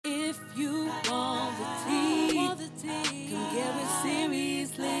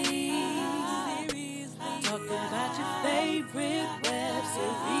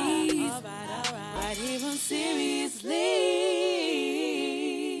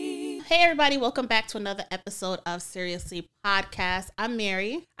Hey everybody, welcome back to another episode of Seriously Podcast. I'm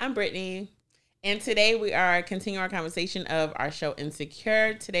Mary. I'm Brittany. And today we are continuing our conversation of our show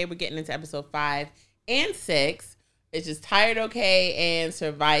Insecure. Today we're getting into episode 5 and 6. It's just tired okay and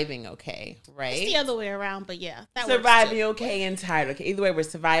surviving okay, right? It's the other way around, but yeah. Surviving okay and tired okay. Either way, we're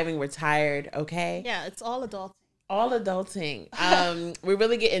surviving, we're tired, okay? Yeah, it's all adulting. All adulting. We're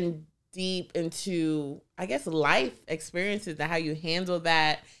really getting deep into, I guess, life experiences and how you handle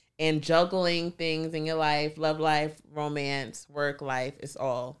that and juggling things in your life, love life, romance, work life. It's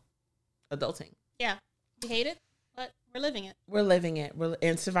all adulting. Yeah. We hate it, but we're living it. We're living it.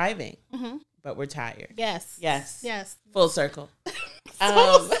 And surviving. Mm-hmm. But we're tired. Yes. Full circle.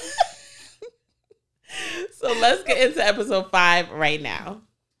 So let's get into episode 5 right now.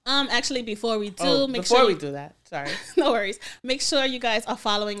 Actually, before we do, sorry. No worries. Make sure you guys are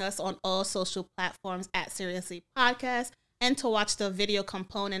following us on all social platforms at Seriously Podcast. And to watch the video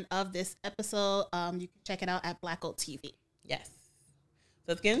component of this episode, you can check it out at Black Oak TV. Yes. So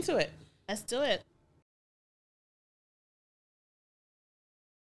let's get into it. Let's do it.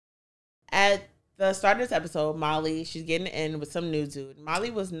 At the start of this episode, Molly, she's getting in with some new dude.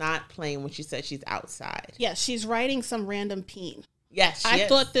 Molly was not playing when she said she's outside. Yeah, she's writing some random peen. Yes, I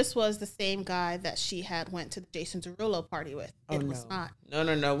thought this was the same guy that she had went to the Jason Derulo party with. It was not.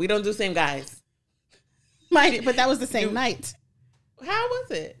 No. We don't do same guys. But that was the same night. How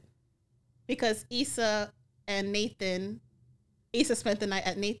was it? Because Issa spent the night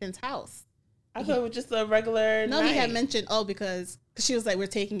at Nathan's house. I thought it was just a regular night. He had mentioned, because she was like, we're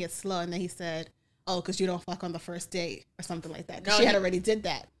taking it slow. And then he said, because you don't fuck on the first date or something like that. Because she had already did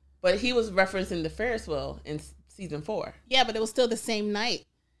that. But he was referencing the Ferris wheel in season 4. Yeah, but it was still the same night.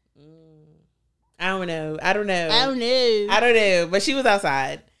 I don't know. But she was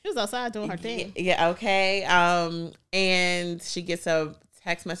outside. She was outside doing her thing. Yeah, okay. And she gets a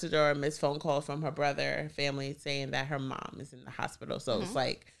text message or a missed phone call from her brother, family, saying that her mom is in the hospital. So it's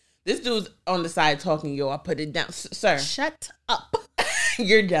like, this dude's on the side talking, I put it down. Sir. Shut up.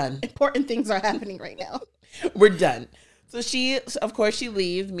 You're done. Important things are happening right now. We're done. So she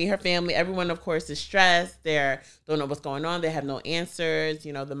leaves, her family. Everyone, of course, is stressed. They don't know what's going on. They have no answers.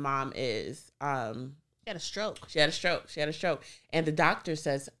 The mom is... She had a stroke. She had a stroke. And the doctor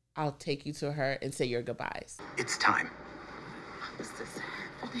says, I'll take you to her and say your goodbyes. It's time. What is this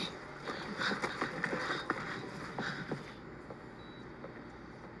happening?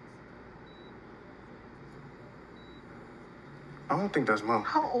 I don't think that's Mom.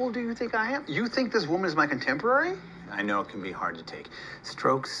 How old do you think I am? You think this woman is my contemporary? I know it can be hard to take.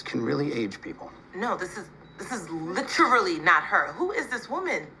 Strokes can really age people. No, this is literally not her. Who is this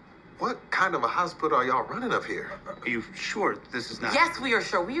woman? What kind of a hospital are y'all running up here? Are you sure this is not... Yes, we are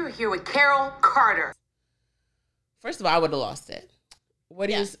sure. We are here with Carol Carter. First of all, I would have lost it. What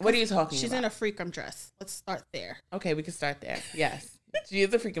are you talking about? She's in a freakum dress. Let's start there. Okay, we can start there. Yes. She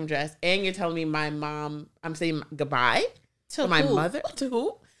is a freakum dress. And you're telling me my mom, I'm saying goodbye to my mother? To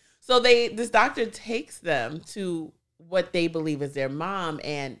who? So this doctor takes them to what they believe is their mom.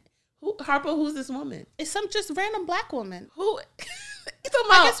 And who's this woman? It's some just random black woman. Who...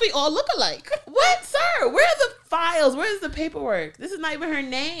 I guess we all look alike. What, sir? Where are the files? Where's the paperwork? This is not even her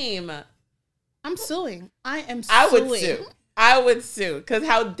name. I'm suing. I am suing. I would sue. Because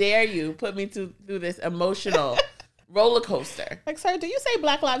how dare you put me through this emotional roller coaster? Like, sir, do you say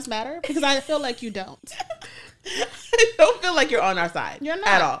Black Lives Matter? Because I feel like you don't. I don't feel like you're on our side. You're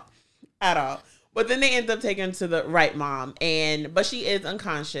not. At all. But then they end up taking her to the right mom. But she is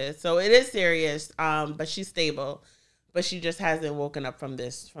unconscious. So it is serious. But she's stable. But she just hasn't woken up from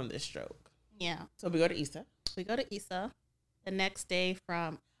this stroke. Yeah. So we go to Issa. The next day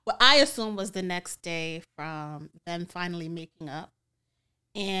from what I assume was the next day from them finally making up.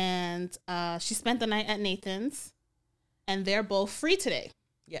 And she spent the night at Nathan's. And they're both free today.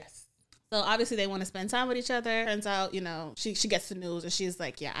 Yes. So obviously they want to spend time with each other. Turns out, she gets the news and she's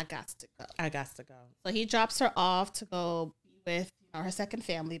like, yeah, I got to go. So he drops her off to go be with her second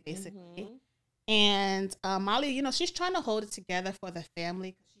family, basically. Mm-hmm. And Molly, she's trying to hold it together for the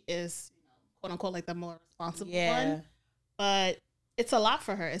family because she is, quote unquote, like the more responsible one. But it's a lot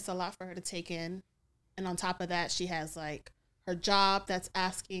for her. It's a lot for her to take in. And on top of that, she has like her job that's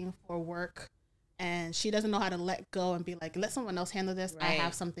asking for work. And she doesn't know how to let go and be like, let someone else handle this. Right. I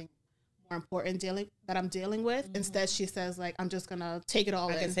have something more important that I'm dealing with. Mm-hmm. Instead, she says like, I'm just going to take it all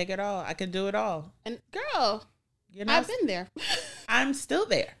in. I can take it all. I can do it all. And girl, I've been there. I'm still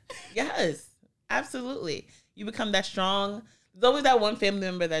there. Yes. Absolutely. You become that strong. There's always that one family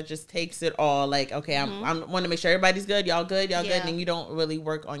member that just takes it all. Like, okay, I want to make sure everybody's good. Y'all good. Y'all good. And you don't really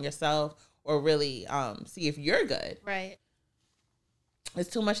work on yourself or really see if you're good. Right. It's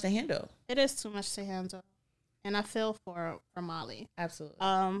too much to handle. It is too much to handle. And I feel for Molly. Absolutely.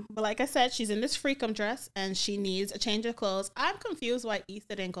 But like I said, she's in this freakum dress and she needs a change of clothes. I'm confused why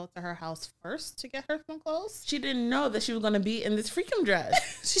Issa didn't go to her house first to get her some clothes. She didn't know that she was going to be in this freakum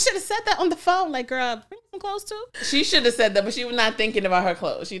dress. She should have said that on the phone. Like, girl, bring some clothes too. She should have said that, but she was not thinking about her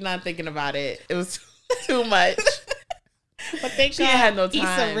clothes. She's not thinking about it. It was too much. But thank She God had no time.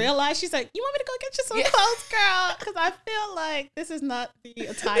 Issa realized. She's like, you want me to go get you some clothes, girl? Because I feel like this is not the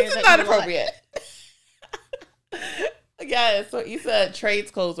attire This is that not you appropriate. Yeah, so Issa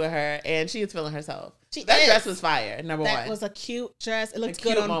trades clothes with her, and she is feeling herself. That dress was fire, number one. That was a cute dress. It looked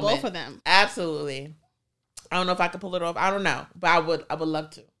cute good on moment. both of them. Absolutely. I don't know if I could pull it off. I don't know, but I would love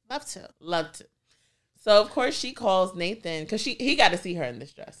to. Love to. So, of course, she calls Nathan, because he got to see her in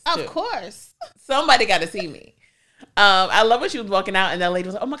this dress, too. Of course. Somebody got to see me. I love when she was walking out, and that lady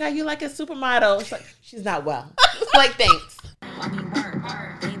was like, oh, my God, you like a supermodel. She's like, she's not well. Like, thanks.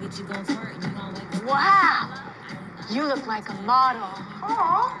 Wow. You look like a model.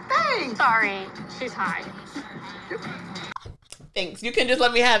 Oh, thanks. Sorry, she's high. Thanks. You can just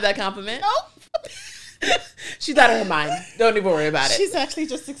let me have that compliment. Nope. She's out of her mind. Don't even worry about it. She's actually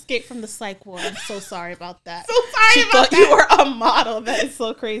just escaped from the psych ward. I'm so sorry about that. so sorry She about thought that. you were a model. That is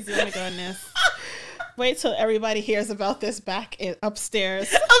so crazy. Oh my goodness. Wait till everybody hears about this upstairs.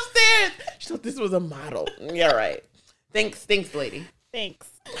 Upstairs. She thought this was a model. Yeah, right. Thanks, lady. Thanks.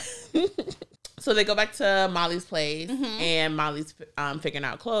 So they go back to Molly's place, and Molly's figuring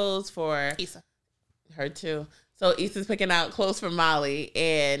out clothes for Issa. her too. So Issa's picking out clothes for Molly,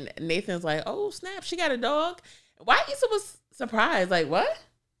 and Nathan's like, "Oh snap, she got a dog." Why Issa was surprised? Like, what?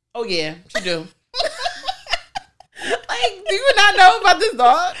 Oh yeah, she do. Like, do you not know about this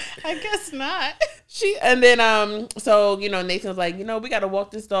dog? I guess not. So Nathan's like, we got to walk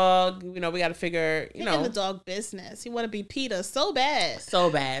this dog. We got to figure, in the dog business. He want to be PETA so bad.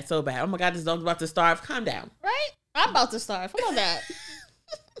 So bad. Oh my God, this dog's about to starve. Calm down. Right? I'm about to starve. How about that?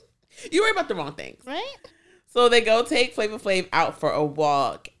 You worry about the wrong things. Right? So they go take Flavor Flav out for a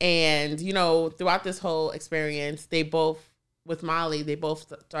walk. And, throughout this whole experience, with Molly, they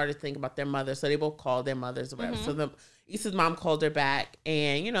both started thinking about their mother. So they both called their mothers or whatever. So Issa's mom called her back,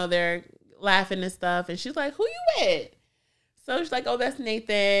 and, they're laughing and stuff. And she's like, who you with? So she's like, oh, that's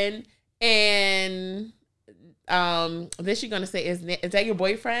Nathan. And then she's going to say, is that your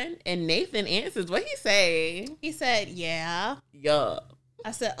boyfriend? And Nathan answers, what he say? He said, yeah. Yeah.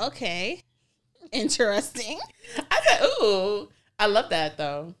 I said, okay. Interesting. I said, ooh. I love that,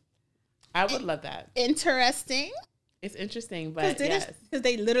 though. I would love that. Interesting. It's interesting, but yes. Because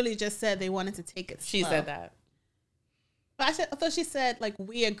they literally just said they wanted to take it slow. She said that. But I thought she said, like,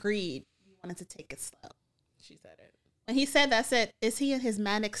 we agreed we wanted to take it slow. She said it. When he said that, I said, is he in his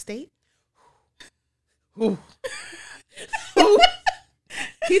manic state? Ooh.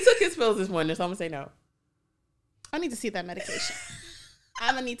 He took his pills this morning, so I'm going to say no. I need to see that medication.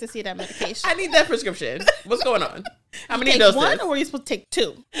 I'm going to need to see that medication. I need that prescription. What's going on? How many take doses? One, or are you supposed to take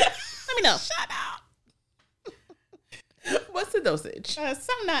two? Let me know. Shut up. What's the dosage? Something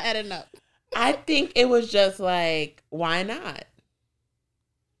not adding up. I think it was just like, why not?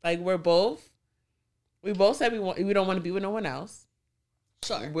 Like, we both said we don't want to be with no one else.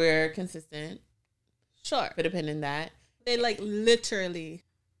 Sure. We're consistent. Sure. But depending on that. They like literally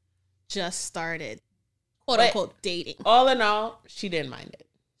just started, quote unquote, dating. All in all, she didn't mind it.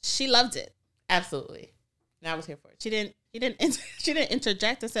 She loved it. Absolutely. And I was here for it. She didn't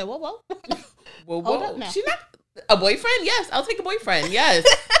interject and say, whoa. Whoa. Hold up now. She not a boyfriend? Yes, I'll take a boyfriend. Yes.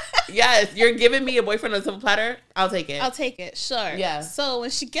 Yes, you're giving me a boyfriend on a silver platter? I'll take it. I'll take it, sure. Yeah. So when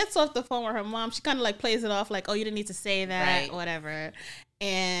she gets off the phone with her mom, she kind of like plays it off like, oh, you didn't need to say that, or whatever.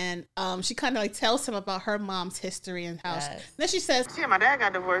 And she kind of like tells him about her mom's history and how. Yes. Then she says, Yeah, my dad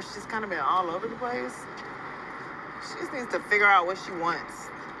got divorced. She's kind of been all over the place. She just needs to figure out what she wants.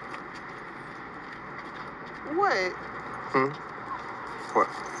 What? What?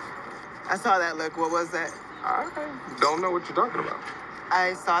 I saw that look. What was that? I don't know what you're talking about.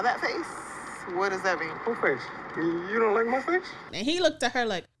 I saw that face. What does that mean? What face? You don't like my face? and he looked at her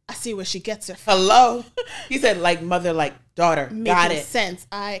like, I see where she gets it from. Hello? He said, like mother, like daughter. Got Making it. sense.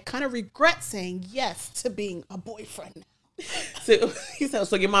 I kind of regret saying yes to being a boyfriend. So he said,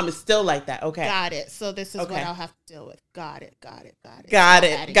 so your mom is still like that. Okay. Got it. So this is Okay. what I'll have to deal with. Got it. Got it.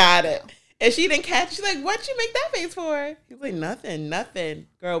 Adding Got now. it. And she didn't catch. She's like, what'd you make that face for? He's like, nothing.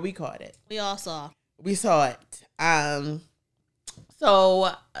 Girl, we caught it. We all saw. We saw it.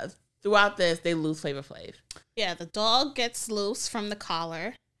 So throughout this, they lose Flavor Flav. Yeah, the dog gets loose from the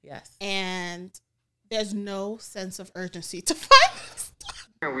collar, Yes. and there's no sense of urgency to find this dog.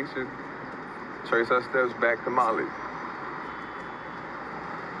 And we should trace our steps back to Molly.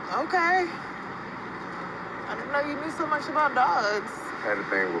 Okay. I didn't know you knew so much about dogs. Had a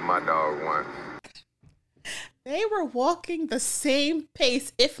thing with my dog once. They were walking the same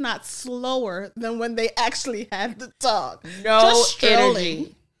pace, if not slower, than when they actually had the dog. No Just strolling.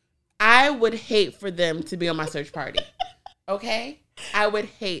 energy. I would hate for them to be on my search party. Okay? I would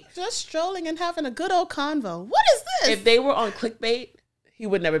hate. Just strolling and having a good old convo. What is this? If they were on clickbait, he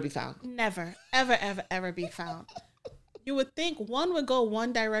would never be found. Never, ever, ever, ever be found. You would think one would go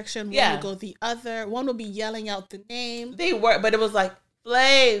one direction, one Yeah. would go the other. One would be yelling out the name. They were, but it was like,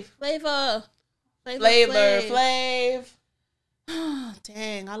 Flav. Flavor. Flav.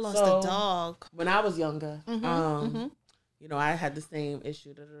 Dang, I lost So, a dog. When I was younger, mhm. you know, I had the same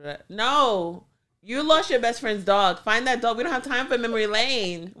issue. No, you lost your best friend's dog. Find that dog. We don't have time for memory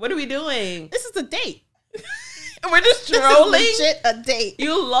lane. What are we doing? This is a date. We're just This is trolling. legit a date.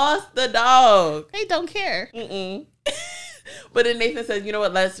 You lost the dog. They don't care. Mm-mm. But then Nathan says, you know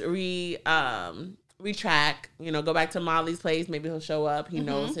what? Let's retrack. You know, go back to Molly's place. Maybe he'll show up. He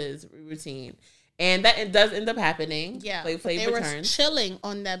knows his routine. And that it does end up happening. Yeah, Flav they returns. were chilling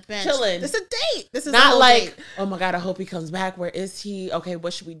on that bench. Chilling. This is a date. This is a Not whole like, date. oh my God, I hope he comes back. Where is he? Okay,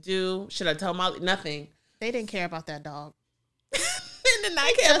 what should we do? Should I tell Molly? Nothing. They didn't care about that dog. They did not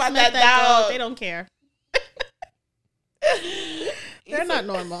care Just about met that dog. They don't care. They're not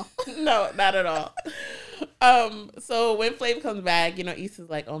normal. No, not at all. So when Flav comes back, you know, Issa's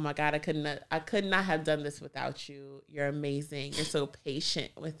like, oh my God, I could not have done this without you. You're amazing. You're so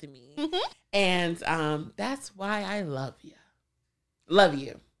patient with me. And that's why I love you. Love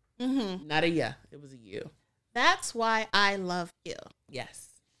you. Not a yeah. It was a you. That's why I love you. Yes.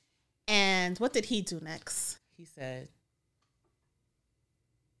 And what did he do next? He said,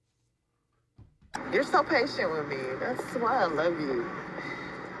 You're so patient with me. That's why I love you.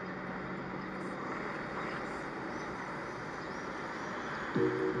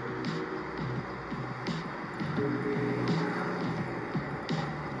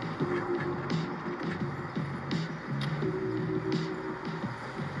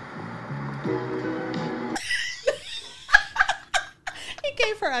 He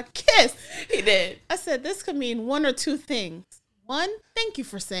gave her a kiss. he did. I said, this could mean one or two things. One, thank you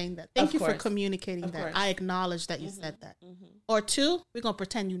for saying that. Thank Of you for course. communicating Of that. course. I acknowledge that you said that. Or two, we're going to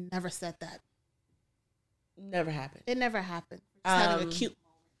pretend you never said that. Never happened. It never happened. Just having a Um, cute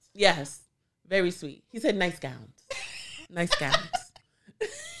Yes. Very sweet. He said nice gowns. Nice gowns.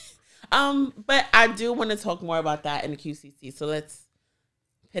 But I do want to talk more about that in the QCC. So let's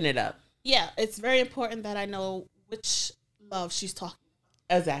pin it up. Yeah, it's very important that I know which love she's talking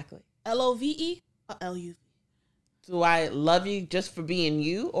Exactly. about. Love or LUV? Do I love you just for being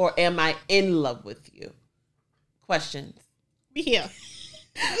you, or am I in love with you? Questions. We here.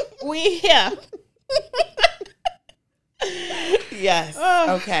 We here. Yes.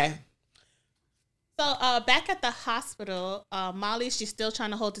 Okay. So back at the hospital, Molly, she's still trying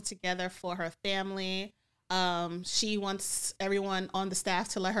to hold it together for her family. She wants everyone on the staff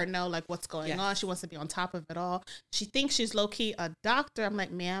to let her know like what's going on. She wants to be on top of it all. She thinks she's low-key a doctor. I'm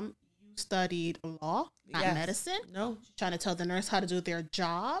like, ma'am, you studied law, not medicine. No. She's trying to tell the nurse how to do their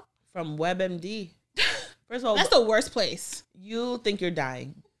job. From WebMD. First of all, That's the worst place. you think you're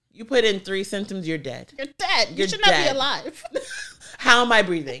dying. You put in 3 symptoms, you're dead. You're dead. You You're should not be dead. alive. How am I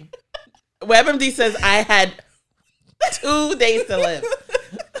breathing? WebMD says I had 2 days to live.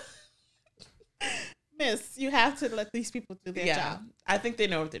 Miss, you have to let these people do their job. I think they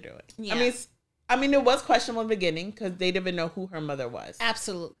know what they're doing. Yeah. I mean, it was questionable in the beginning because they didn't even know who her mother was.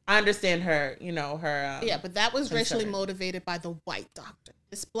 Absolutely. I understand her, you know, her. Yeah, but that was racially concern. motivated by the white doctor.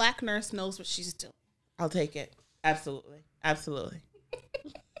 This black nurse knows what she's doing. I'll take it. Absolutely. Absolutely.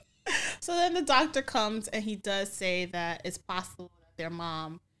 So then the doctor comes and he does say that it's possible that their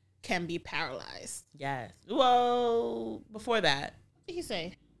mom can be paralyzed. Yes. Well, before that. What did he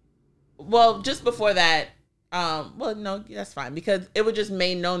say? Well, just before that. Well, no, that's fine because it was just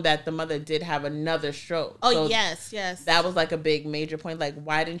made known that the mother did have another stroke. Oh, So yes. that was like a big major point. Like,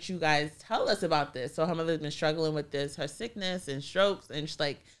 why didn't you guys tell us about this? So her mother's been struggling with this, her sickness and strokes, and just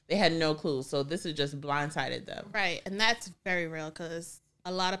like they had no clue. So this is just blindsided them. Right. And that's very real because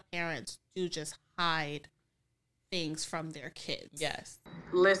a lot of parents do just hide things from their kids. Yes.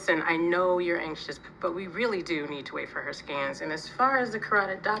 Listen, I know you're anxious, but we really do need to wait for her scans. And as far as the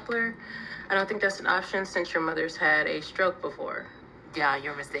carotid Doppler, I don't think that's an option since your mother's had a stroke before. Yeah,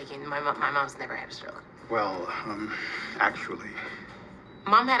 you're mistaken. My mom's never had a stroke. Well, actually,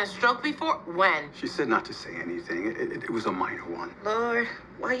 Mom had a stroke before? When? she said not to say anything. It was a minor one. Lord,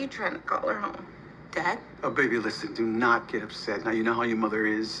 why are you trying to call her home? Dad? Oh, baby, listen, do not get upset. Now, you know how your mother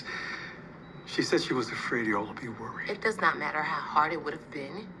is. She said she was afraid y'all would be worried. It does not matter how hard it would have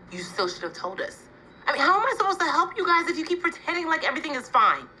been. You still should have told us. I mean, how am I supposed to help you guys if you keep pretending like everything is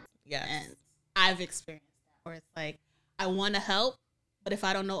fine? Yes. And I've experienced that where it's like, I want to help, but if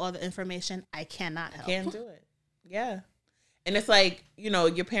I don't know all the information, I cannot help. Can't do it. Yeah. And it's like, you know,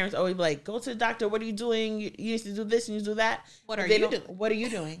 your parents always be like, go to the doctor. What are you doing? You need to do this and you do that. What are you doing? What are you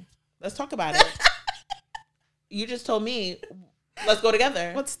doing? Let's talk about it. You just told me, let's go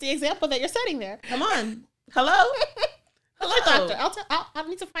together. What's the example that you're setting there? Come on. Hello? Hello. Doctor, I'll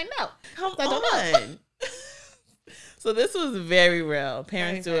need to find out. Come I don't know. on. So this was very real.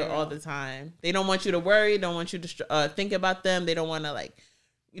 Parents Very, do it very all real. the time. They don't want you to worry. Don't want you to think about them. They don't want to, like,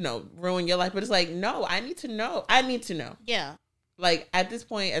 you know, ruin your life. But it's like, no, I need to know. I need to know. Yeah. Like, at this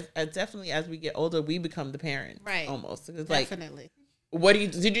point, as definitely as we get older, we become the parents. Right. Almost. It's like, Definitely. what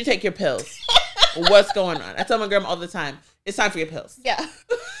did you take your pills? What's going on? I tell my grandma all the time, it's time for your pills. Yeah.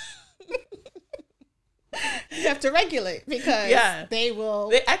 You have to regulate because they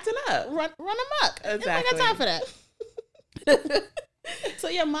acting up. run amok. Exactly. I got time for that. So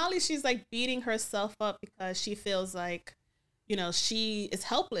yeah, Molly, she's like beating herself up because she feels like, you know, she is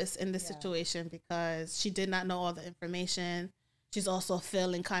helpless in this situation because she did not know all the information. She's also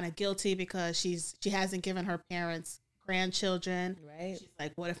feeling kind of guilty because she hasn't given her parents grandchildren. Right. She's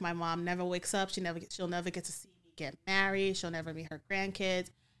like, what if my mom never wakes up? She'll never get to see me get married. She'll never meet her grandkids.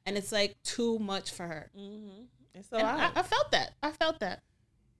 And it's like too much for her. Mm-hmm. It's so And loud. I felt that. I felt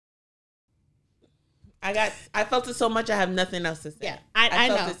it so much. I have nothing else to say. Yeah, I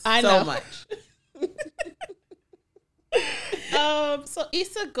felt know. it I so know. much. So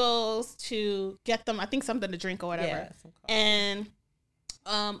Issa goes to get them, I think, something to drink or whatever. Yeah, some coffee. And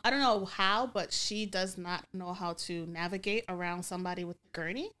I don't know how, but she does not know how to navigate around somebody with the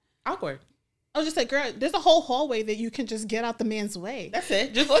gurney. Awkward. I was just like, girl, there's a whole hallway that you can just get out the man's way. That's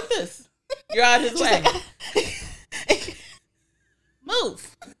it. Just like this. You're out his way.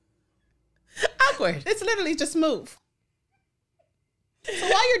 Move. Awkward. It's literally just move. So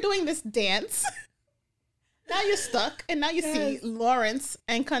while you're doing this dance, now you're stuck, and now you see Lawrence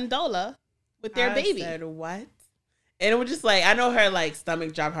and Condola with their baby. Said, what? And it was just like, I know her like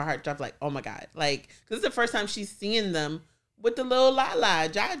stomach drop, her heart dropped, like, oh my God. Like, because it's the first time she's seeing them with the little Lala,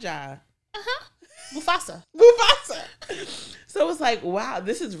 Jaja. Mufasa. So it's like, wow,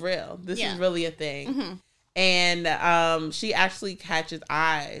 this is real. This is really a thing. Mm-hmm. And she actually catches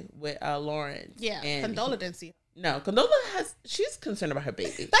eye with Lawrence. Yeah, and Condola didn't see her. No, Condola she's concerned about her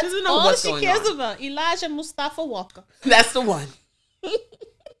baby. She That's doesn't know all what's she going cares on. about. Elijah Mustafa Walker. That's the one.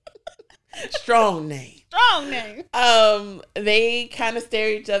 Strong name. Strong name. They kind of stare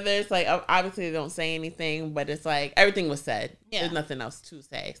at each other. It's like, obviously they don't say anything, but it's like everything was said. Yeah. There's nothing else to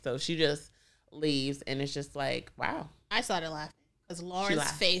say. So she just leaves, and it's just like, wow. I started laughing because Lauren's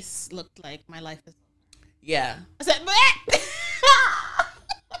laughed. face looked like my life is. Yeah. I said, bleh!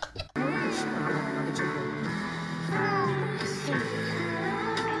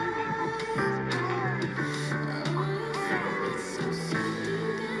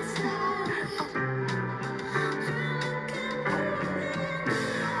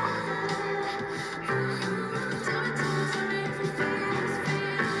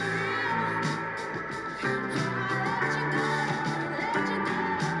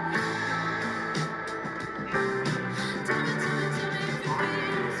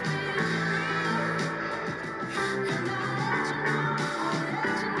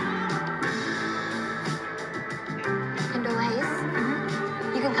 Condola Hayes?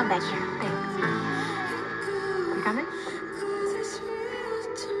 You can come back here. Thanks. You coming?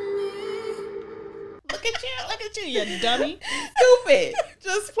 Look at you, you dummy. Stupid.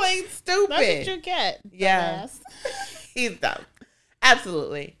 Just plain stupid. That's what you get. Yeah. dumbass. He's dumb.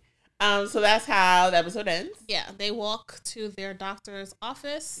 Absolutely. So that's how the episode ends. Yeah, they walk to their doctor's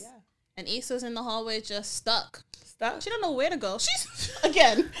office. Yeah. And Issa's in the hallway just stuck. Stuck. She don't know where to go. She's,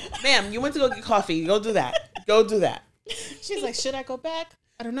 again, Ma'am, you went to go get coffee. Go do that. Go do that. she's like, should I go back?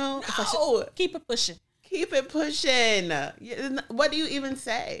 I don't know. If I No. should keep it pushing. Keep it pushing. What do you even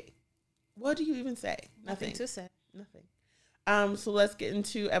say? What do you even say? Nothing to say. Nothing. So let's get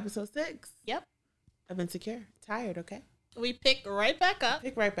into episode 6 Yep. of Insecure. Tired, okay? We pick right back up.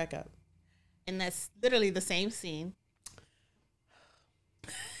 Pick right back up. And that's literally the same scene.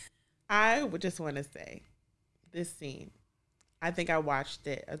 I would just want to say this scene, I think I watched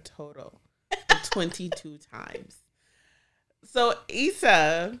it a total of 22 times. So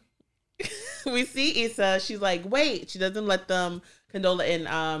Issa, we see Issa, she's like, wait, she doesn't let them, Condola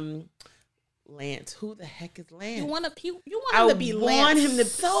and Lance. Who the heck is Lance? You want him to be Lance. I want him to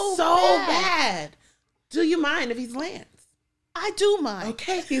so bad. Do you mind if he's Lance? I do mind.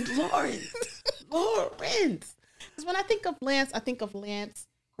 Okay, he's Lawrence. Lawrence. Because when I think of Lance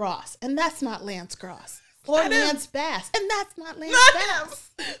Gross, and that's not Lance Gross. Or Lance Bass, and that's not Lance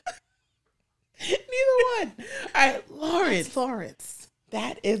Bass. Neither one. All right, Lawrence. That's Lawrence.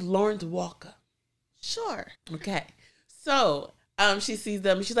 That is Lawrence Walker. Sure. Okay. So she sees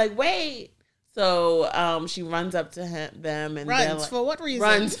them. She's like, wait. So she runs up to them and Runs. they're like, For what reason?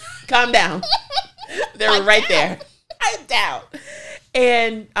 Runs. Calm down. They're right there. I'm down.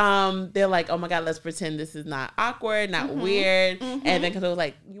 And they're like, oh my God, let's pretend this is not awkward, not weird. And then because I was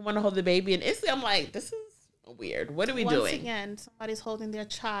like, you want to hold the baby? And instantly I'm like, this is weird. What are we doing? Once again, somebody's holding their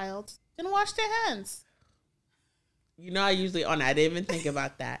child. Didn't wash their hands. You know, I didn't even think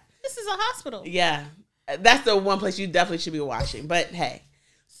about that. This is a hospital. Yeah. That's the one place you definitely should be washing. But hey.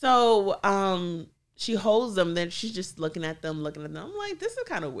 So she holds them. Then she's just looking at them. I'm like, this is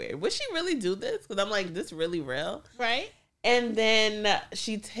kind of weird. Would she really do this? Because I'm like, this really real? Right. And then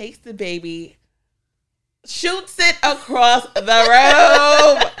she takes the baby, shoots it across the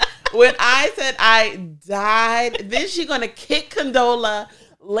room. When I said I died, then she gonna kick Condola.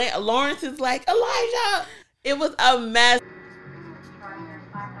 Lawrence is like, Elijah. It was a mess.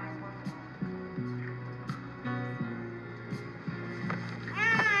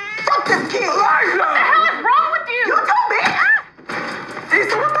 Fuck this kid! Elijah! What the hell is wrong with you? You told me!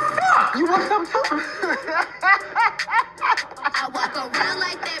 Jason, what the fuck? You want something too? I walk around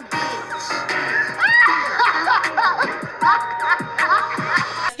like that bitch.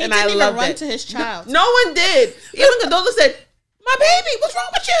 He And didn't I even loved run it. to his child. No one did. Even Condola said, my baby, what's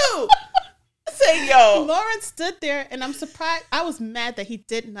wrong with you? I said, yo. Lawrence stood there, and I'm surprised. I was mad that he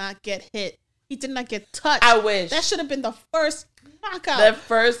did not get hit. He did not get touched. I wish. That should have been the first knockout. The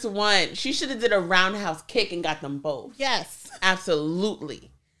first one. She should have did a roundhouse kick and got them both. Yes.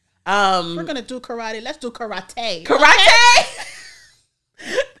 Absolutely. We're going to do karate. Let's do karate. Karate?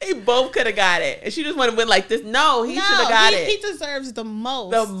 They both could have got it. And she just wanted to win like this. No, he should have got it. He deserves the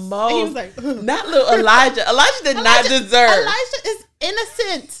most. The most. And he was like, ugh. Not little Elijah. Elijah did not deserve. Elijah is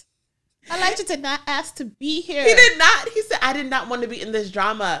innocent. Elijah did not ask to be here. He did not. He said, I did not want to be in this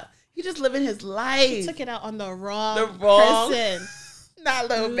drama. He just living his life. He took it out on the wrong person. Not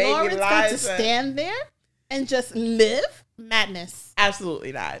little baby Lawrence Elijah. got to stand there and just live madness.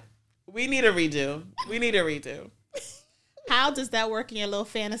 Absolutely not. We need a redo. How does that work in your little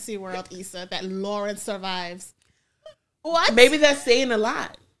fantasy world, Issa, that Lawrence survives? What? Maybe that's saying a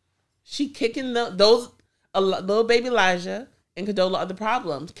lot. She kicking little baby Elijah and Condola are the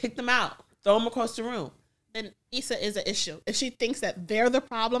problems. Kick them out. Throw them across the room. Then Issa is an issue. If she thinks that they're the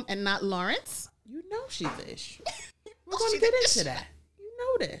problem and not Lawrence. You know she's the issue. We're going to get into that. You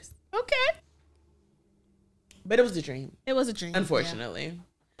know this. Okay. But it was a dream. It was a dream. Unfortunately.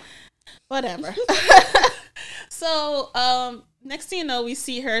 Yeah. Whatever. So, next thing you know, we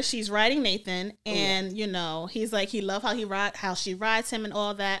see her. She's riding Nathan, and you know, he's like, he loved how she rides him and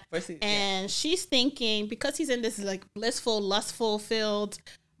all that. And she's thinking, because he's in this like blissful, lustful filled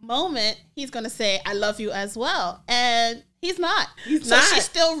moment, he's gonna say, "I love you" as well, and he's not. So she's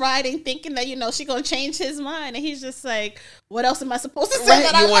still riding, thinking that she's gonna change his mind, and he's just like, "What else am I supposed to say?"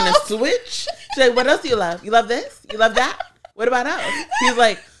 That you want to switch? She's like, "What else do you love? You love this? You love that? What about us?" He's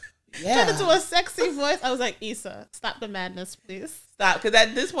like, yeah. Turned into a sexy voice. I was like, Issa, stop the madness, please. Stop. Because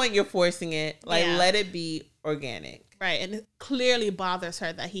at this point, you're forcing it. Like, let it be organic. Right. And it clearly bothers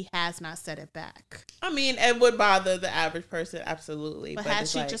her that he has not said it back. I mean, it would bother the average person. Absolutely. But had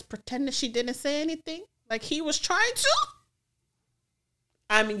she just pretended she didn't say anything? Like he was trying to?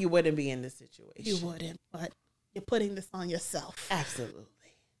 I mean, you wouldn't be in this situation. You wouldn't. But you're putting this on yourself. Absolutely.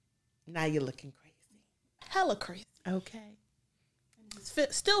 Now you're looking crazy. Hella crazy. Okay.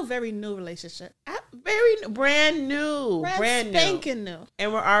 It's still very new relationship. Very brand new. Brand spanking new.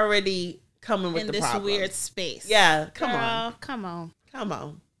 And we're already coming with in the this problems. Weird space. Yeah, Come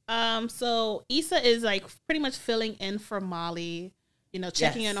on. So Issa is like pretty much filling in for Molly,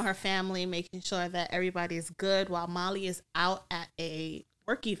 checking in on her family, making sure that everybody is good while Molly is out at a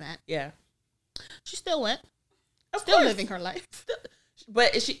work event. Yeah. She still went. Still living her life.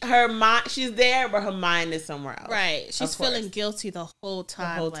 But she's there, but her mind is somewhere else. Right. She's feeling guilty the whole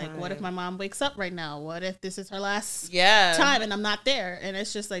time. What if my mom wakes up right now? What if this is her last time and I'm not there? And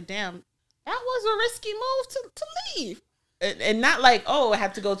it's just like, damn, that was a risky move to leave. And not like, I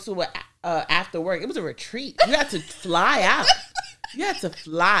had to go to after work. It was a retreat. You had to fly out. You had to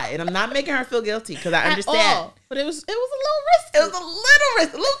fly. And I'm not making her feel guilty because I understand. But it was a little risky. It was a little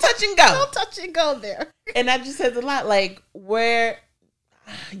risk. A little touch and go. A little touch and go there. And that just says a lot. Like, where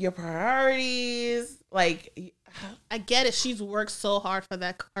your priorities, like, I get it. She's worked so hard for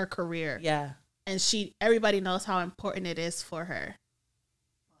her career. Yeah. And everybody knows how important it is for her.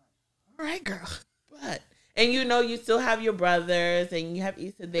 All right, girl. But and you still have your brothers and you have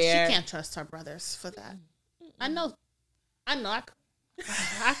Issa there. She can't trust her brothers for that. I know. I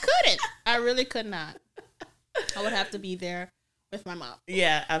couldn't. I really could not. I would have to be there with my mom.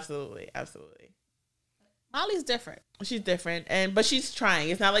 Yeah, absolutely. Molly's different. She's different, but she's trying.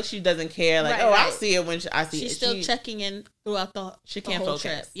 It's not like she doesn't care. Like, Right, I'll right. see it when I see it. She's still checking in throughout the She can't whole focus.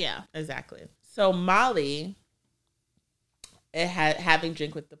 trip. Yeah. Exactly. So Molly having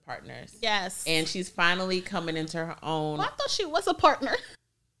drink with the partners. Yes. And she's finally coming into her own. Well, I thought she was a partner.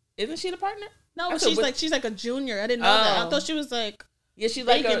 Isn't she the partner? No, I but thought she's like a junior. I didn't know that. I Oh. thought she was like Yeah, she's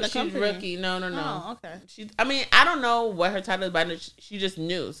like big in the she's company. rookie. No. Oh, okay. I don't know what her title is, but I know she just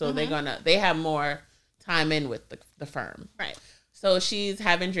knew. So Mm-hmm. they have more time in with the firm. Right. So she's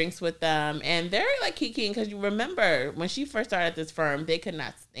having drinks with them, and they're like kikiing because you remember when she first started at this firm, they could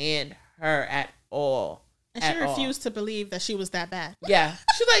not stand her at all. And she refused to believe that she was that bad. Yeah,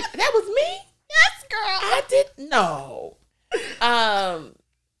 she's like, "That was me." Yes, girl. I didn't know.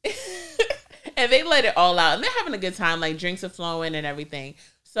 And they let it all out, and they're having a good time. Like drinks are flowing and everything.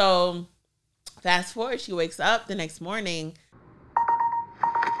 So fast forward, she wakes up the next morning.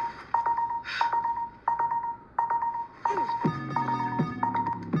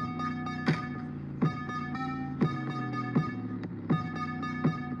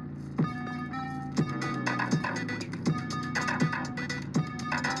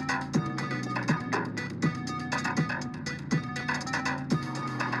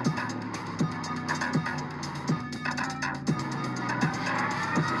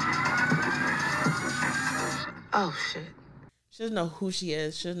 Oh, shit. She doesn't know who she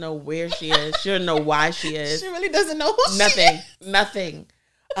is. She doesn't know where she is. She doesn't know why she is. She really doesn't know who Nothing. she is. Nothing.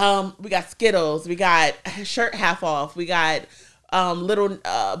 We got Skittles. We got shirt half off. We got little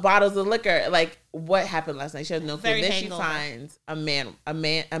bottles of liquor. Like, what happened last night? She has no clue. Very Then hangover. she finds a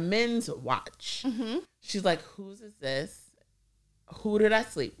men's watch. Mm-hmm. She's like, "Whose is this? Who did I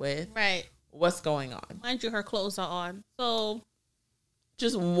sleep with? Right. What's going on?" Mind you, her clothes are on. So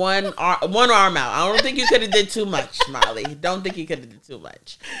Just one arm out. I don't think you could have did too much, Molly. Don't think you could have did too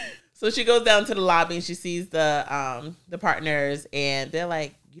much. So she goes down to the lobby and she sees the partners, and they're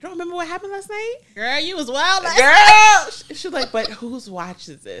like, "You don't remember what happened last night?" girl, you was wild. Girl, she's like, "But whose watch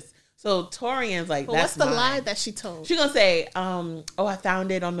is this?" So Torian's like, But "That's what's the mine." lie that she told? She's gonna say, "Oh, I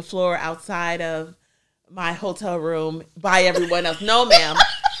found it on the floor outside of my hotel room by everyone else." No, ma'am,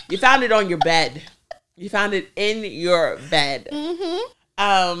 you found it on your bed. You found it in your bed. Mm-hmm.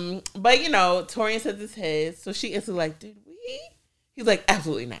 But Torian says it's his, so she instantly like, "Did we?" He's like,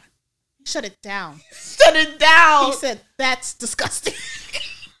 "Absolutely not." Shut it down. Shut it down. He said, that's disgusting.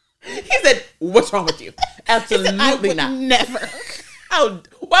 He said, "What's wrong with you?" Absolutely I would not. never.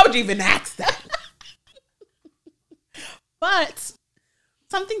 Why would you even ask that? But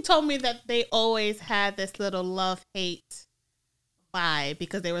something told me that they always had this little love-hate vibe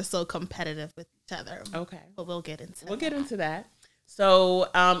because they were so competitive with each other. Okay. But we'll get into We'll get into that. So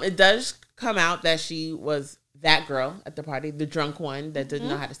it does come out that she was that girl at the party, the drunk one that didn't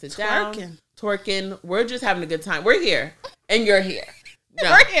know how to sit down. Twerking. We're just having a good time. We're here. And you're here. No.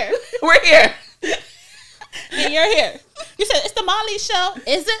 We're here. We're here. And you're here. You said it's the Molly show.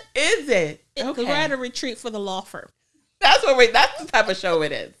 Is it? Is it? Okay. We're at a retreat for the law firm. That's the type of show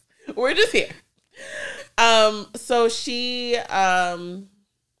it is. We're just here. So she's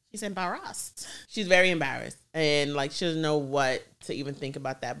embarrassed. She's very embarrassed, and like she doesn't know what to even think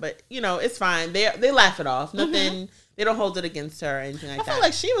about that. But it's fine. They laugh it off. Nothing. They don't hold it against her or anything like that. I feel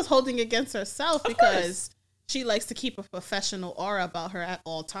like she was holding against herself because she likes to keep a professional aura about her at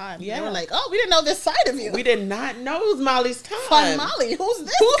all times. Yeah, they were like, "Oh, we didn't know this side of you. We did not know it was Molly's time. Fun Molly, who's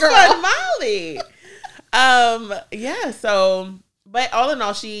this Who's girl? Fun Molly?" Yeah. So, but all in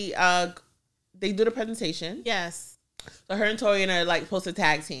all, they do the presentation. Yes. So her and Torian are like supposed to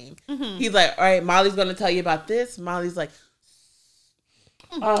tag team. Mm-hmm. He's like, "All right, Molly's going to tell you about this." Molly's like,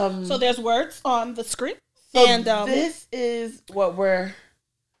 so there's words on the script. So and this is what we're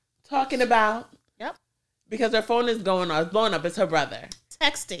talking about. Yep. Because her phone is blowing up. It's her brother.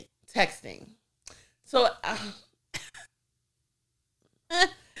 Texting. So,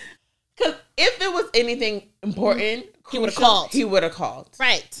 because if it was anything important, he would have called. He would have called.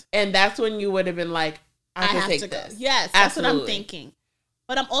 Right. And that's when you would have been like, I can take this. Yes, that's what I'm thinking.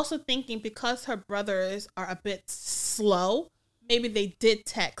 But I'm also thinking because her brothers are a bit slow, maybe they did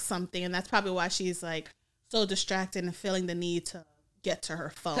text something, and that's probably why she's like so distracted and feeling the need to get to her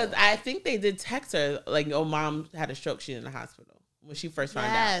phone. Because I think they did text her like, "Oh, mom had a stroke. She's in the hospital," when she first found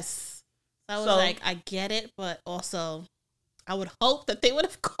out. Yes. So I was like, I get it, but also I would hope that they would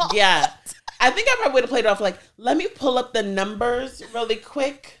have called. Yeah. I think I probably would have played it off like, let me pull up the numbers really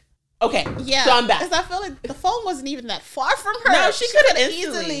quick Okay. Yeah. So I'm back. Because I feel like the phone wasn't even that far from her. No, she could have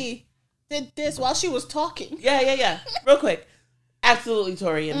easily did this while she was talking. Yeah. Real quick. Absolutely,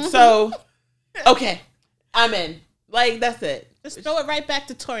 Torian. So, okay. I'm in. Like, that's it. Just throw it right back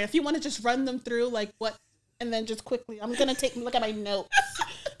to Torian. If you want to just run them through, like, what, and then just quickly, I'm going to look at my notes.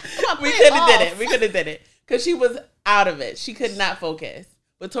 Come on, We could have did it. Because she was out of it. She could not focus.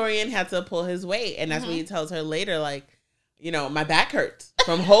 But Torian had to pull his weight. And that's when he tells her later, like, you know, my back hurts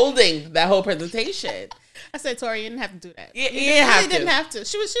from holding that whole presentation. I said, Tori, you didn't have to do that. You didn't have to.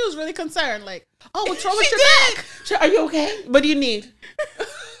 She was really concerned. Like, oh, what's wrong with She your did. back? Are you okay? What do you need?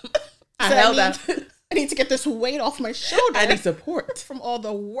 I held that. I need to get this weight off my shoulder. I need support from all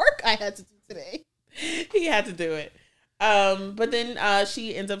the work I had to do today. He had to do it. But then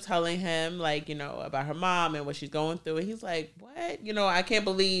she ends up telling him, like, you know, about her mom and what she's going through. And he's like, what? You know, I can't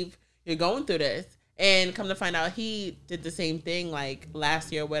believe you're going through this. And come to find out, he did the same thing, like,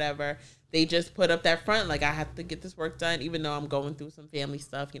 last year or whatever. They just put up that front, like, I have to get this work done, even though I'm going through some family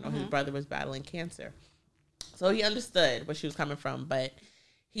stuff. You know, his brother was battling cancer. So he understood where she was coming from. But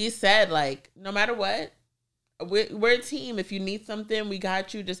he said, like, no matter what, we're a team. If you need something, we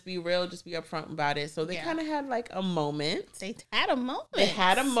got you. Just be real. Just be upfront about it. So they kind of had, like, a moment. They had a moment. They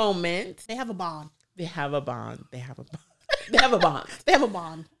had a moment. They have a bond. They have a bond. They have a bond. They have a bond. They have a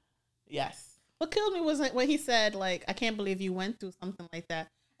bond. Yes. What killed me was when he said, like, I can't believe you went through something like that.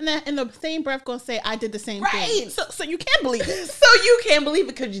 And then in the same breath gonna say, I did the same thing. So you can't believe it. So you can't believe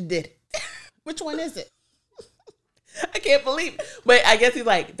it because you did it. Which one is it? I can't believe it. But I guess he's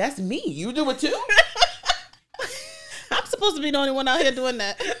like, that's me. You do it too? I'm supposed to be the only one out here doing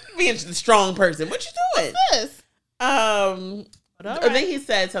that. Being the strong person. What you doing? What's this? And then he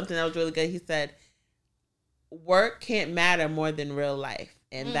said something that was really good. He said, work can't matter more than real life.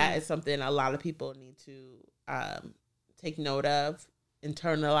 And that is something a lot of people need to take note of,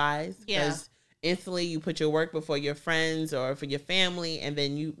 internalize. Because instantly you put your work before your friends or for your family, and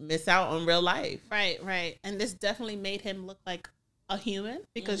then you miss out on real life. Right. And this definitely made him look like a human,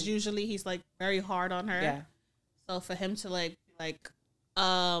 because usually he's, like, very hard on her. Yeah. So for him to, like,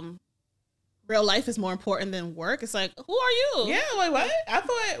 real life is more important than work, it's like, who are you? Yeah, like, what? I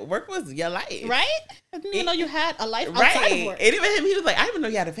thought work was your life. Right? I didn't even know you had a life outside of work. And even him, he was like, I didn't even know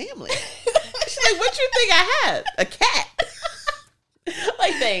you had a family. She's like, what you think I have? A cat.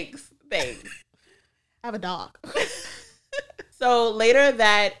 Like, thanks. I have a dog. So later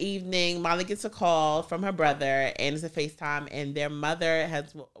that evening, Molly gets a call from her brother, and it's a FaceTime, and their mother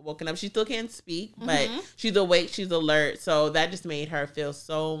has woken up. She still can't speak, but she's awake, she's alert. So that just made her feel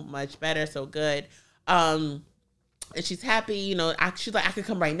so much better, so good. And she's happy, you know. She's like, I could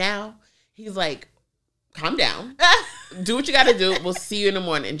come right now. He's like, calm down. Do what you got to do. We'll see you in the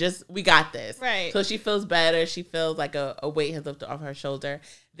morning. We got this. Right. So she feels better. She feels like a weight has lifted off her shoulder.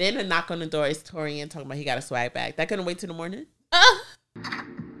 Then a knock on the door is Torian talking about he got a swag bag. That couldn't wait till the morning? Oh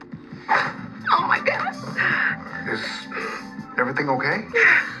my God. Is everything okay?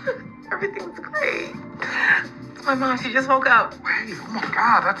 Everything's great. My mom, she just woke up. Wait, oh my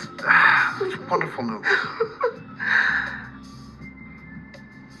God, that's wonderful news.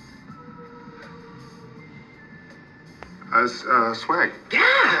 Swag.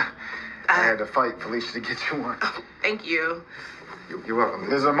 Yeah. I had to fight Felicia to get you one. Oh, thank you. You're welcome.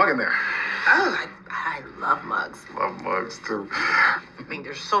 There's a mug in there. Oh, I love mugs. Love mugs, too. I mean,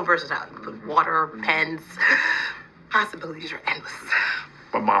 they're so versatile. You can put water, pens. Possibilities are endless.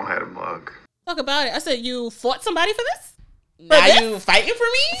 My mom had a mug. Talk about it. I said, you fought somebody for this? Now you fighting for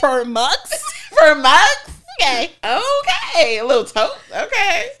me? For mugs? For mugs? Okay. Okay. A little tote.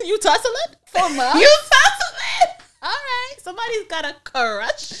 Okay. You tussling for mugs? You tussling? All right. Somebody's got a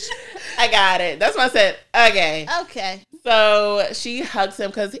crush. I got it. That's why I said, okay. Okay. So she hugs him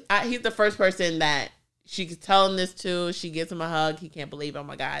because he's the first person that she's telling this to. She gives him a hug. He can't believe, oh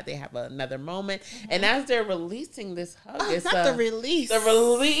my God, they have another moment. And as they're releasing this hug, it's not the release. The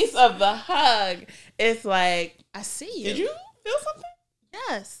release of the hug. It's like, I see you. Did you feel something?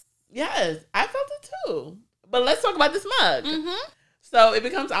 Yes. Yes, I felt it too. But let's talk about this mug. Mm-hmm. So it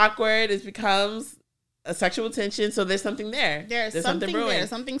becomes awkward. It becomes a sexual tension. So there's something there. There's something brewing. There's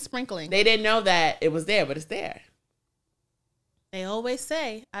something sprinkling. They didn't know that it was there, but it's there. They always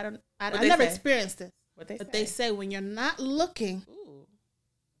say, I never experienced this. What they But they say when you're not looking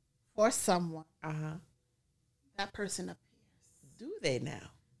for someone, that person appears. Do they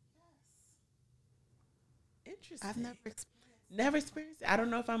now? Interesting. I've never experienced it. Never experienced it. I don't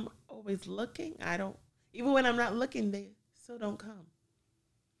know if I'm always looking. I don't. Even when I'm not looking, they still don't come.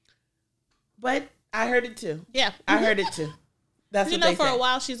 But I heard it too. Yeah. I heard it too. That's what they for say. a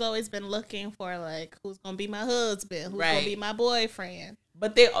while, she's always been looking for, like, who's going to be my husband? Who's going to be my boyfriend?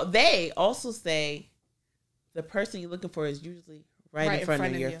 But they also say the person you're looking for is usually right in front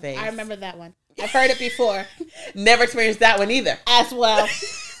of your face. I remember that one. I've heard it before. Never experienced that one either. As well.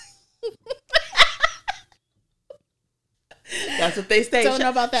 That's what they say. Don't know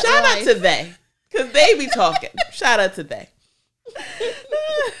about that. Shout out to they. Because they be talking. Shout out to they.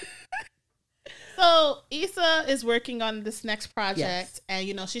 So Issa is working on this next project, Yes.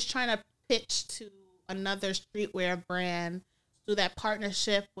 and she's trying to pitch to another streetwear brand through that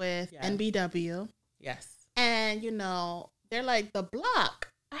partnership with NBW. Yes. And they're like, the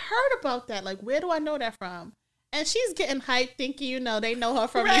block. I heard about that. Like, where do I know that from? And she's getting hyped, thinking they know her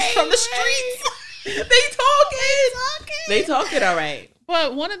from the streets. They talking all right.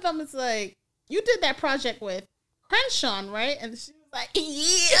 But one of them is like, you did that project with Crenshaw, right? And she was like,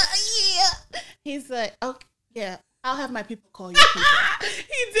 yeah. He's like, oh, yeah, I'll have my people call you people.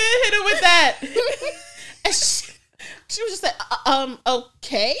 He did hit her with that. And she was just like,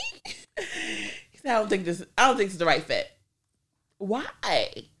 okay. He said, I don't think this is the right fit. Why?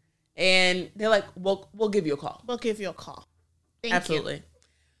 And they're like, we'll give you a call. We'll give you a call. Thank Absolutely. you.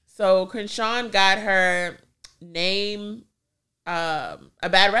 So So Crenshaw got her name a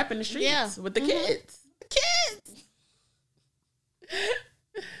bad rep in the streets with the kids.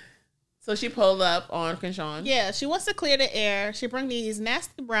 So she pulled up on Crenshaw. Yeah, she wants to clear the air. She bring these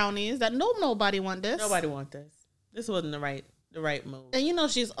nasty brownies that nobody want this. Nobody want this. This wasn't the right move.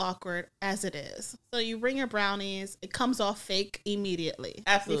 And she's awkward as it is. So you bring her brownies. It comes off fake immediately.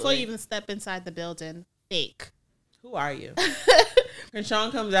 Absolutely. Before you even step inside the building, fake. Who are you?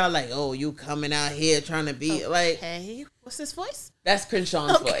 Crenshaw comes out like, oh, you coming out here trying to be like. Hey, what's his voice? That's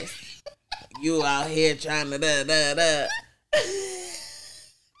Crenshaw's voice. You out here trying to da.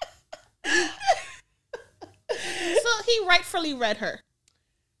 So he rightfully read her.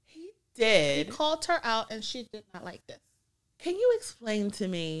 He did. He called her out, and she did not like this. Can you explain to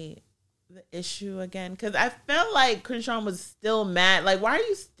me the issue again? Because I felt like Crenshaw was still mad. Like, why are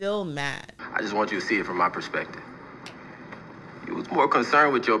you still mad? I just want you to see it from my perspective. You was more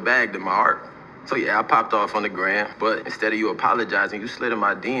concerned with your bag than my heart. So yeah, I popped off on the gram, but instead of you apologizing, you slid in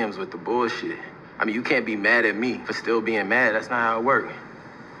my DMs with the bullshit. I mean, you can't be mad at me for still being mad. That's not how it works.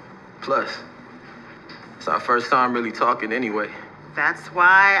 Plus, it's our first time really talking anyway. That's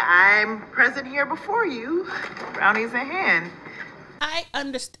why I'm present here before you, brownies in hand. I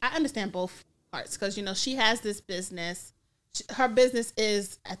understand both parts because she has this business. Her business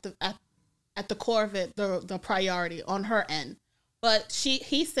is at the core of it, the priority on her end. But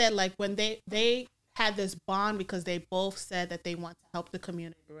he said like when they had this bond because they both said that they want to help the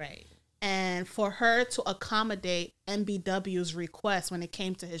community. Right. And for her to accommodate NBW's request when it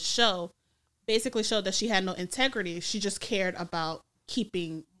came to his show, basically showed that she had no integrity. She just cared about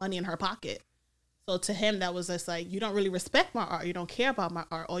keeping money in her pocket. So to him, that was just like, you don't really respect my art. You don't care about my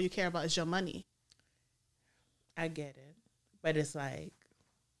art. All you care about is your money. I get it. But it's like.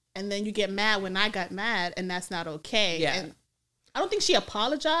 And then you get mad when I got mad, and that's not okay. Yeah. And I don't think she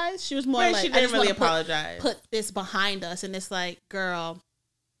apologized. She was more Right, like, she I didn't just really wanna apologize. Put this behind us. And it's like, girl,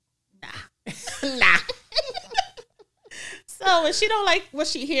 nah. So when she don't like what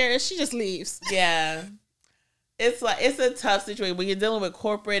she hears, she just leaves. Yeah. It's like, it's a tough situation when you're dealing with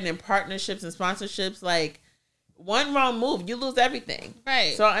corporate and partnerships and sponsorships. Like, one wrong move, you lose everything.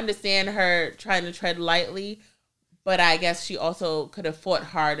 Right. So I understand her trying to tread lightly, but I guess she also could have fought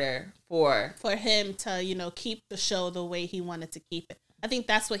harder for him to, keep the show the way he wanted to keep it. I think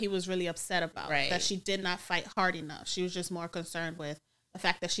that's what he was really upset about. Right. That she did not fight hard enough. She was just more concerned with the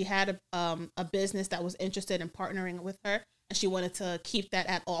fact that she had a business that was interested in partnering with her, and she wanted to keep that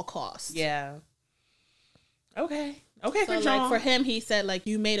at all costs. Yeah. Okay. So like for him, he said like,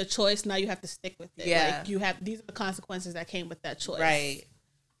 you made a choice, now you have to stick with it. Yeah. Like these are the consequences that came with that choice. Right.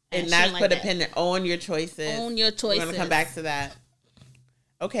 And she that's didn't put like a pin in own your choices. Own your choices. We're gonna come back to that.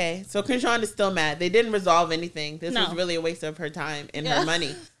 Okay, so Crenshaw is still mad. They didn't resolve anything. This was really a waste of her time and her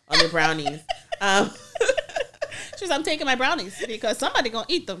money on the brownies. She was, I'm taking my brownies because somebody gonna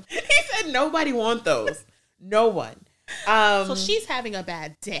eat them. He said nobody want those. No one. So she's having a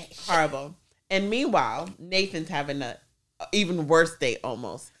bad day. Horrible. And meanwhile, Nathan's having a even worse day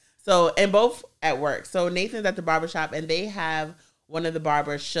almost. So, and both at work. So Nathan's at the barbershop, and they have one of the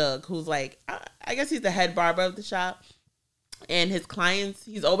barbers, Shug, who's like, I guess he's the head barber of the shop. And his clients,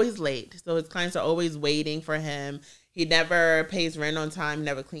 he's always late. So his clients are always waiting for him. He never pays rent on time,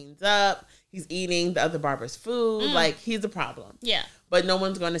 never cleans up. He's eating the other barber's food. Like, he's a problem. Yeah. But no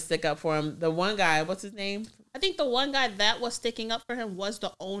one's going to stick up for him. The one guy, what's his name? I think the one guy that was sticking up for him was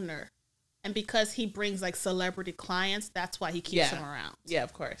the owner. And because he brings like celebrity clients, that's why he keeps them around. Yeah,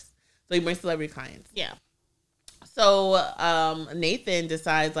 of course. So he brings celebrity clients. Yeah. So Nathan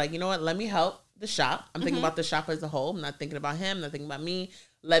decides, like, you know what? Let me help the shop. I'm thinking about the shop as a whole. I'm not thinking about him. I'm not thinking about me.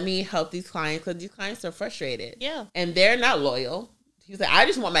 Let me help these clients because these clients are frustrated. Yeah. And they're not loyal. He's like, I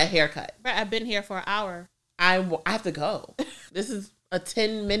just want my hair cut. Right, I've been here for an hour. I have to go. This is a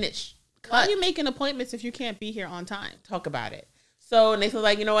 10-minute cut. Why are you making appointments if you can't be here on time? Talk about it. So Nathan's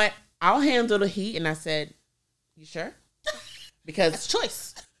like, you know what? I'll handle the heat. And I said, you sure? Because That's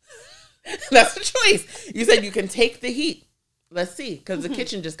choice. that's a choice. You said you can take the heat. Let's see. Because the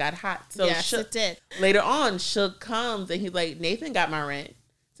kitchen just got hot. So yes, it did. Later on, Suge comes and he's like, Nathan got my rent.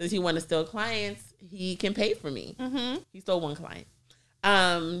 Since he want to steal clients, he can pay for me. He stole one client.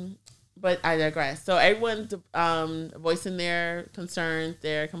 But I digress. So everyone's voicing their concerns,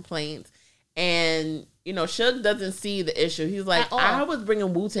 their complaints. And, you know, Suge doesn't see the issue. He's like, I was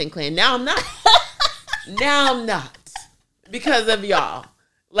bringing Wu-Tang Clan. Now I'm not. Now I'm not. Because of y'all.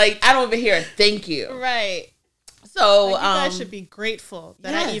 Like, I don't even hear a thank you. Right. So, like, you guys should be grateful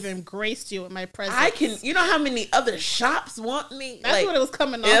that I yes. even graced you with my presence. I can, you know how many other shops want me? That's like, what it was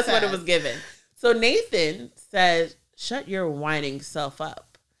coming off. That's what it was given. So Nathan said, shut your whining self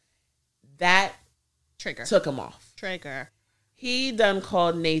up. That Trigger. took him off. Trigger. He done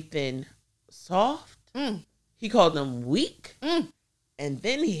called Nathan soft. He called him weak. And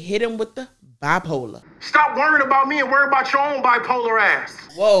then he hit him with the bipolar. Stop worrying about me and worry about your own bipolar ass.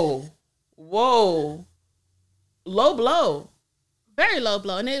 Whoa. Low blow. Very low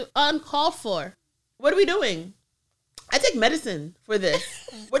blow. And it uncalled for. What are we doing? I take medicine for this.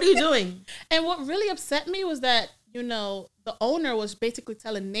 What are you doing? And what really upset me was that, you know, the owner was basically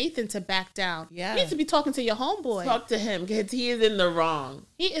telling Nathan to back down. Yeah. You need to be talking to your homeboy. Talk to him because he is in the wrong.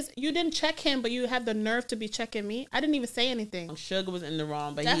 You didn't check him, but you have the nerve to be checking me. I didn't even say anything. Suge was in the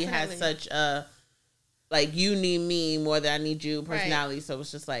wrong, but Definitely. he has such a, like, you need me more than I need you personality. Right. So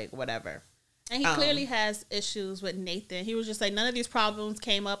it's just like, whatever. And he clearly has issues with Nathan. He was just like, none of these problems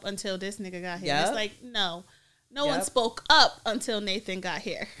came up until this nigga got here. Yep. It's like, no one spoke up until Nathan got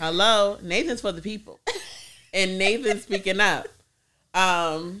here. Hello. Nathan's for the people. And Nathan's speaking up.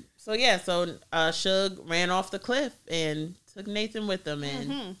 So Suge ran off the cliff and took Nathan with him.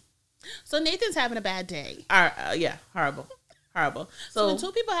 And So Nathan's having a bad day. Yeah, horrible. So when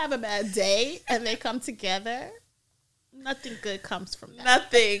two people have a bad day and they come together, nothing good comes from that.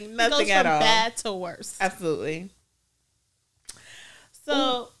 Nothing it goes at from all. Bad to worse. Absolutely.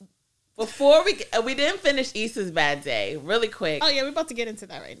 So before we didn't finish Issa's bad day, really quick. Oh yeah, we're about to get into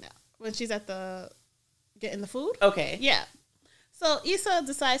that right now. When she's at getting the food. Okay. Yeah. So Issa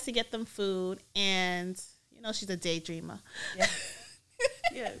decides to get them food, and you know she's a daydreamer. Yeah.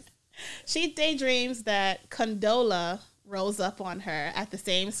 Yes. She daydreams that Condola rolls up on her at the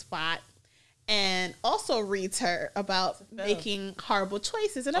same spot and also reads her about making horrible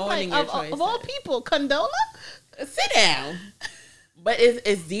choices. And I'm like, of all people, Condola? Sit down. But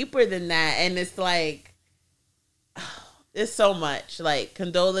it's deeper than that. And it's like, it's so much. Like,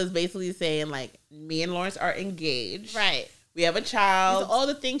 Condola is basically saying, like, me and Lawrence are engaged. Right. We have a child. These are all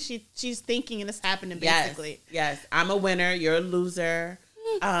the things she's thinking and it's happening, basically. Yes. I'm a winner. You're a loser.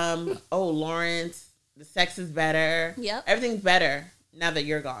 Lawrence, the sex is better. Yep. Everything's better now that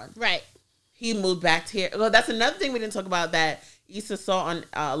you're gone. Right. He moved back to here. Well, that's another thing we didn't talk about that Issa saw on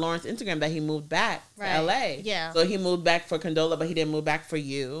Lawrence's Instagram, that he moved back to LA. Yeah. So he moved back for Condola, but he didn't move back for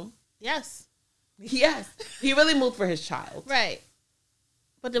you. Yes. Yes. He really moved for his child. Right.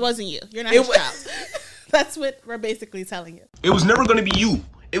 But it wasn't you. You're not his child. That's what we're basically telling you. It was never going to be you.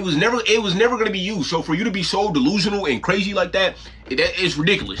 It was never going to be you. So for you to be so delusional and crazy like that, it's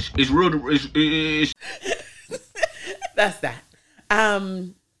ridiculous. It's real. It's That's that.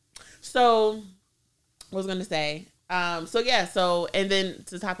 So what was I gonna say? And then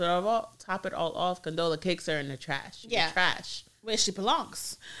to top it all off, Condola kicks her in the trash. Yeah. The trash. Where she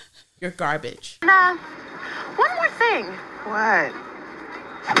belongs. You're garbage. Nah, one more thing. What?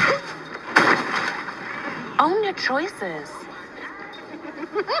 Own your choices.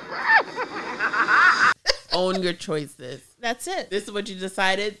 Own your choices. That's it. This is what you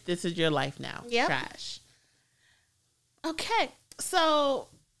decided. This is your life now. Yep. Trash. Okay. So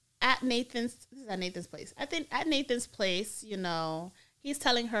at Nathan's place. I think at Nathan's place, you know, he's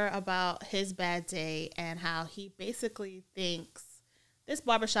telling her about his bad day and how he basically thinks this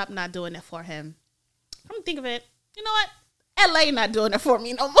barbershop not doing it for him. Come to think of it, you know what? LA not doing it for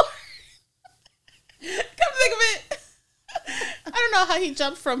me no more. Come to think of it. I don't know how he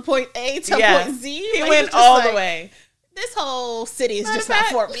jumped from point A to point Z. He went all the way. This whole city is just not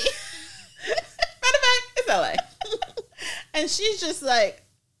for me. Matter of fact, it's LA. And she's just like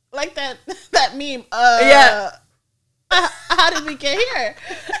that meme. Yeah. How did we get here?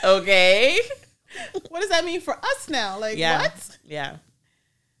 Okay. What does that mean for us now? Like, Yeah. what? Yeah.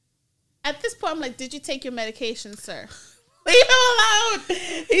 At this point, I'm like, did you take your medication, sir? Leave him alone.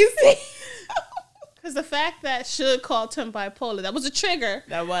 He's Because the fact that Suge called him bipolar, that was a trigger.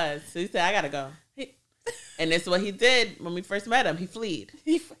 That was. So he said, I gotta go. And that's what he did when we first met him. He fled.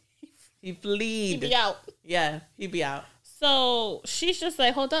 He fled. He'd be out. Yeah, he'd be out. So she's just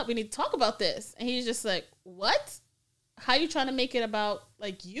like, hold up, we need to talk about this. And he's just like, what? How you trying to make it about,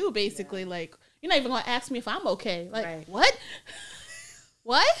 like, you, basically? Yeah. Like, you're not even going to ask me if I'm okay. Like, right. What?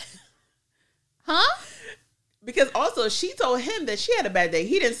 What? Huh? Because also, she told him that she had a bad day.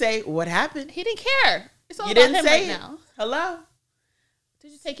 He didn't say, what happened? He didn't care. It's all you about didn't him say right it. now. Hello?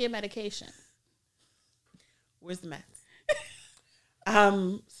 Did you take your medication? Where's the meds?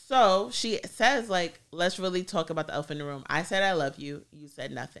 So she says, like, let's really talk about the elephant in the room. I said I love you. You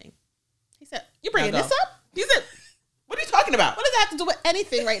said nothing. He said, you bringing this up? He said, what are you talking about? What does that have to do with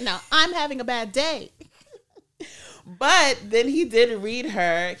anything right now? I'm having a bad day. But then he did read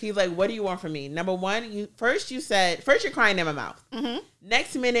her. He's like, what do you want from me? Number one, first you're crying in my mouth. Mm-hmm.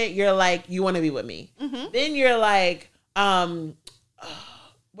 Next minute, you're like, you want to be with me. Mm-hmm. Then you're like,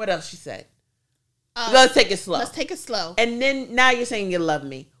 what else she said? Let's take it slow. Let's take it slow. And then now you're saying you love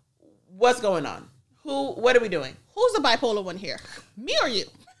me. What's going on? What are we doing? Who's the bipolar one here? Me or you?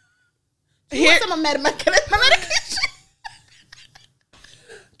 You want some of my medication?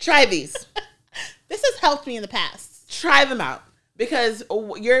 Try these. This has helped me in the past. Try them out. Because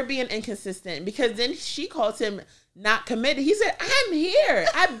you're being inconsistent. Because then she calls him not committed. He said, I'm here.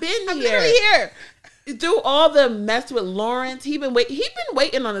 I've been I'm here. literally here. Do all the mess with Lawrence. He been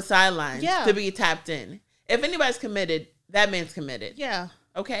waiting on the sidelines to be tapped in. If anybody's committed, that man's committed. Yeah.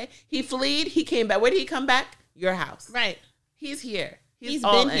 Okay? He fled. He came back. Where did he come back? Your house. Right. He's here. He's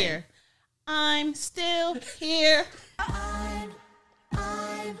been here. I'm still here. I'm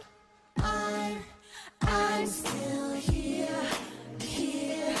still here.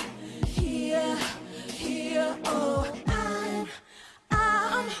 Here. Oh,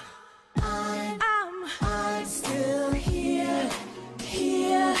 I'm still here.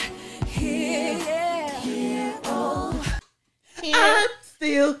 Oh. I'm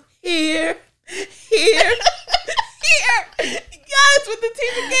still here. Yes, with the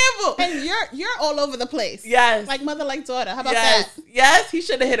Tina Campbell. And you're all over the place. Yes. Like mother, like daughter. How about that? Yes, he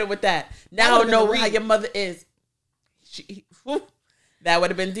should have hit her with that. Now I know how your mother is. That would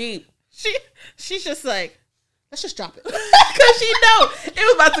have been deep. She's just like, let's just drop it. Because she know it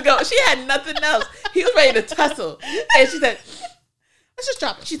was about to go. She had nothing else. He was ready to tussle. And she said, let's just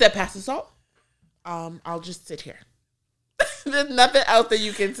drop it. She said, Pastor Salt, I'll just sit here. There's nothing else that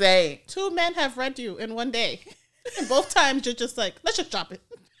you can say. 2 men have read you in one day. And both times you're just like, let's just drop it.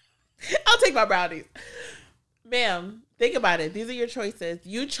 I'll take my brownies. Ma'am, think about it. These are your choices.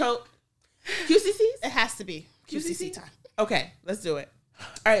 You chose QCCs? It has to be QCC time. Okay, let's do it.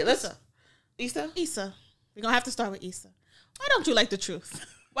 All right, let's... Issa? We're going to have to start with Issa. Why don't you like the truth?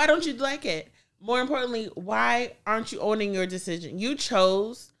 Why don't you like it? More importantly, why aren't you owning your decision? You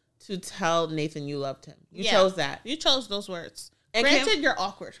chose to tell Nathan you loved him. You chose that. You chose those words. And granted, you're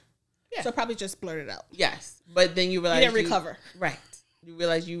awkward. Yeah. So probably just blurt it out. Yes. But then you realize you didn't recover. Right. You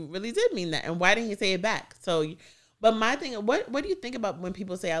realize you really did mean that. And why didn't he say it back? So, but my thing, what do you think about when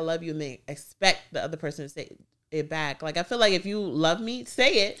people say I love you and they expect the other person to say it back? Like, I feel like if you love me,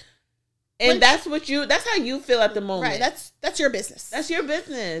 say it. And that's how you feel at the moment. Right. That's your business. That's your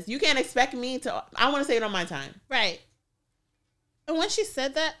business. You can't expect me to, I want to say it on my time. Right. And when she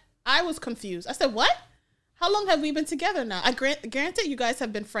said that, I was confused. I said, what? How long have we been together now? Granted, you guys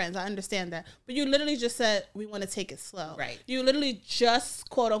have been friends. I understand that. But you literally just said, we want to take it slow. Right. You literally just,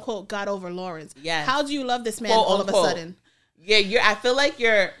 quote unquote, got over Lawrence. Yes. How do you love this man quote, all unquote. of a sudden? Yeah, I feel like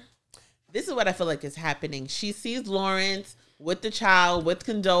this is what I feel like is happening. She sees Lawrence with the child, with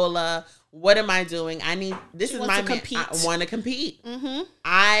Condola. What am I doing? This is my man. I want to compete.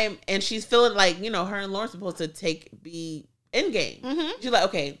 Mm-hmm. And she's feeling like, her and Lawrence are supposed to be in game. Mm-hmm. She's like,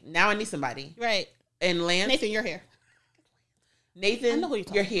 okay, now I need somebody. Right. And Lance. Nathan, you're here. Nathan, I know who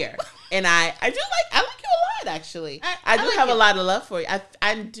you're here. And I like you a lot, actually. I do have a lot of love for you.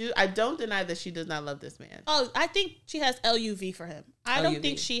 I don't deny that she does not love this man. Oh, I think she has LUV for him. I don't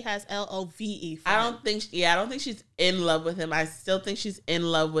think she has LOVE for him. I don't think she's in love with him. I still think she's in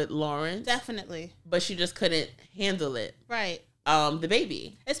love with Lawrence. Definitely. But she just couldn't handle it. Right. The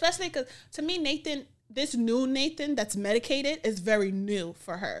baby. Especially because, to me, Nathan, this new Nathan that's medicated is very new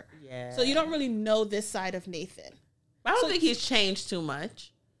for her. Yeah. So you don't really know this side of Nathan. I don't think he's changed too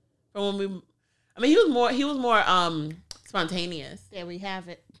much from when he was more spontaneous. There we have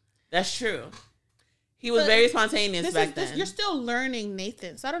it. That's true. He was very spontaneous back then. You're still learning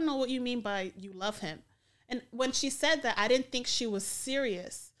Nathan, so I don't know what you mean by you love him. And when she said that, I didn't think she was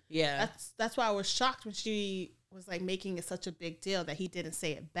serious. Yeah. That's why I was shocked when she was like making it such a big deal that he didn't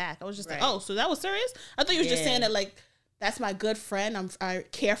say it back. I was just like, oh, so that was serious? I thought you were just saying that like, that's my good friend. I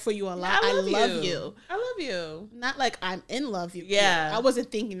care for you a lot. I love you. I love you. Not like I'm in love with you. Yeah. I wasn't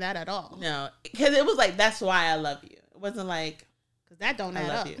thinking that at all. No, because it was like, that's why I love you. It wasn't like, because that don't add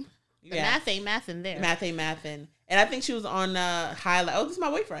up. You. The math ain't mathin' there. Math ain't mathin'. And I think she was on high, like, oh, this is my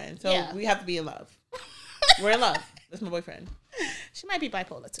boyfriend. So we have to be in love. We're in love. That's my boyfriend. She might be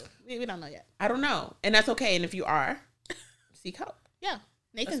bipolar too. We don't know yet. I don't know. And that's okay. And if you are, seek help. Yeah.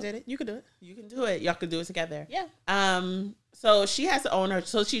 Nathan did it. You could do it. You can do it. Y'all can do it together. Yeah. So she has to own her.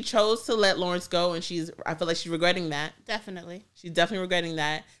 So she chose to let Lawrence go, and I feel like she's regretting that. Definitely. She's definitely regretting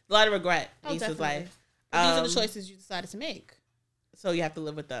that. A lot of regret in Issa's life. These are the choices you decided to make. So you have to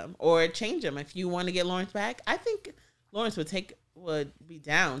live with them or change them. If you want to get Lawrence back, I think Lawrence would be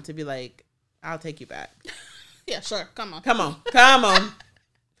down to be like, I'll take you back. Yeah, sure. Come on.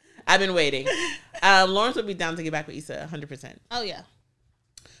 I've been waiting. Lawrence would be down to get back with Issa 100%. Oh, yeah.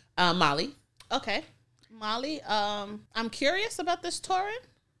 Molly. Okay. Molly, I'm curious about this Torin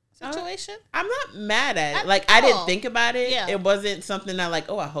situation. I'm not mad at it. Like, I didn't think about it. Yeah. It wasn't something that like,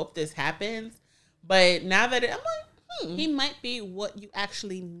 oh, I hope this happens. But now that I'm like, he might be what you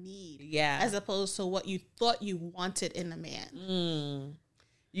actually need. Yeah. As opposed to what you thought you wanted in a man.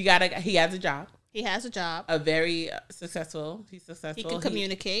 He has a job. He has a job. A very successful. He's successful. He can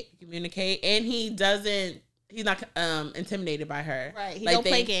communicate. And he's not intimidated by her. Right. He don't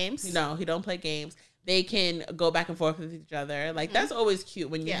play games. No, he don't play games. They can go back and forth with each other. Like, that's always cute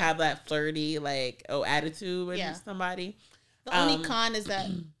when you have that flirty, like, attitude with somebody. The only con is that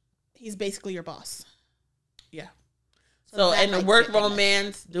he's basically your boss. Yeah. So in the work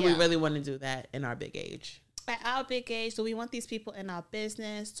romance, do we really want to do that in our big age? At our big age, do we want these people in our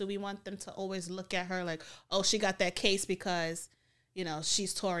business? Do we want them to always look at her like, oh, she got that case because,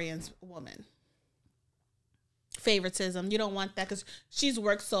 she's Torian's woman? Favoritism. You don't want that because she's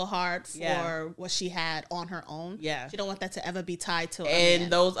worked so hard for what she had on her own. Yeah. You don't want that to ever be tied to a man.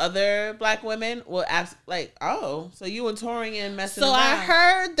 Those other black women will ask, like, oh, so you and Torian messing around. So I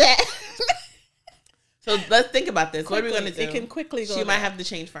heard that. So let's think about this. What are we going to do? It can quickly go. She might have to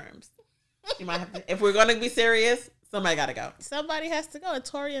change firms. She might have to. If we're going to be serious, somebody got to go. Somebody has to go. And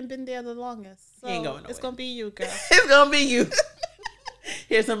Torian been there the longest. So he ain't going nowhere. It's going to be you, girl. It's going to be you.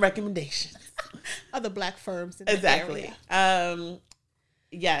 Here's some recommendations. Other black firms in the area.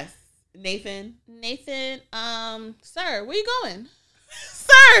 Yes. Nathan, sir, where you going?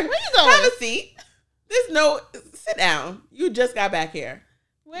 Sir, where you going? Have a seat. Sit down. You just got back here.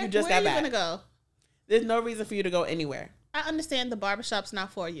 Where are you going to go? There's no reason for you to go anywhere. I understand the barbershop's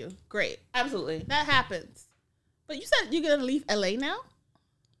not for you. Great. Absolutely. That happens. But you said you're going to leave LA now?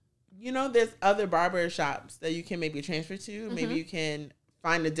 There's other barber shops that you can maybe transfer to. Mm-hmm. Maybe you can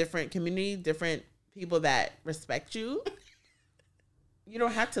find a different community, different people that respect you. You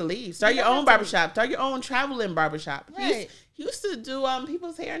don't have to leave. Start your own barbershop. Start your own traveling barbershop. Right. He used to do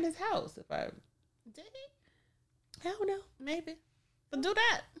people's hair in his house. Did he? I don't know. Maybe. But do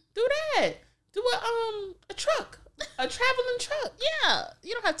that. Do a truck. A traveling truck. Yeah.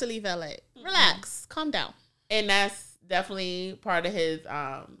 You don't have to leave LA. Relax. Calm down. And that's definitely part of his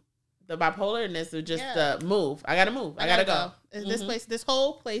the bipolarness of just the move. I gotta move. I gotta go. This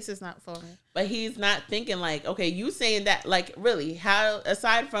whole place is not for me. But he's not thinking like, okay, you saying that, like, really, how,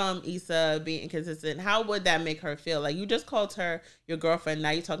 aside from Issa being inconsistent, how would that make her feel? Like, you just called her your girlfriend.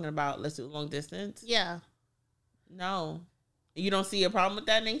 Now you're talking about let's do long distance. Yeah. No. You don't see a problem with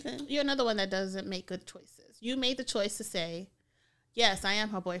that, Nathan? You're another one that doesn't make good choices. You made the choice to say, yes, I am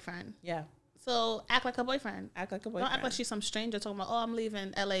her boyfriend. Yeah. So act like a boyfriend. Act like a boyfriend. Don't act like she's some stranger talking about, oh, I'm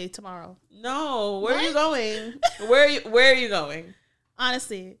leaving LA tomorrow. No. Where are you going? Where are you going?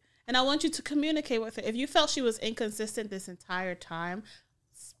 Honestly. And I want you to communicate with her. If you felt she was inconsistent this entire time,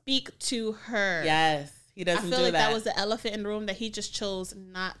 speak to her. Yes. He doesn't do that. I feel like that was the elephant in the room that he just chose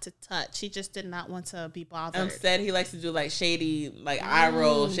not to touch. He just did not want to be bothered. Instead, he likes to do like shady, like eye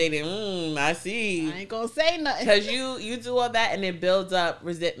roll, shady. I see. I ain't gonna say nothing. Because you do all that and it builds up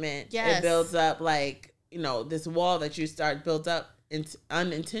resentment. Yes. It builds up like, this wall that you start build up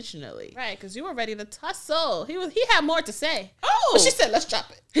unintentionally. Right, because you were ready to tussle. He had more to say. Oh. But she said, let's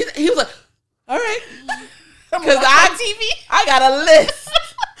drop it. He was like, all right. Because I got a list.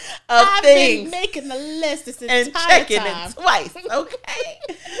 I've been making the list this and entire checking time. it twice, okay?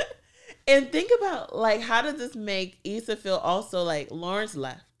 And think about, like, how does this make Issa feel also, like, Lawrence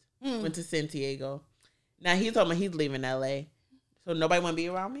left, went to San Diego. Now, he's talking about he's leaving LA. So nobody want to be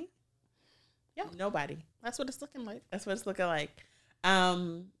around me? Yep. Nobody. That's what it's looking like. That's what it's looking like.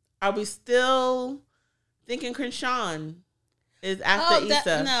 Are we still thinking Krishan is after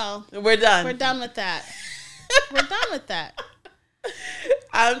Issa? No. We're done. We're done with that. We're done with that.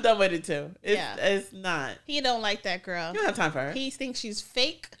 I'm done with it too. It's not. He don't like that girl. You don't have time for her. He thinks she's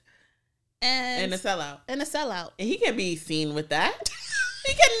fake and a sellout. And he can't be seen with that.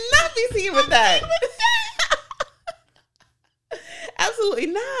 He cannot be seen with that. Absolutely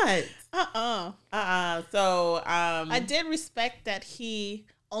not. So I did respect that he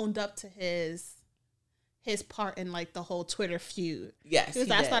owned up to his part in like the whole Twitter feud. Yes,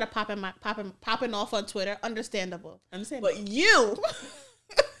 because I started popping off on Twitter. Understandable. But you,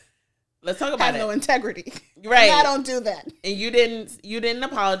 let's talk about have it. no integrity, right? And I don't do that. And you didn't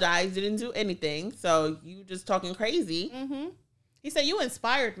apologize. You didn't do anything. So you just talking crazy. Mm-hmm. He said you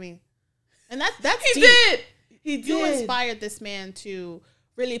inspired me, and that's he deep. did. He did. You inspired this man to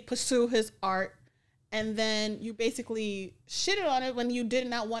really pursue his art, and then you basically shitted on it when you did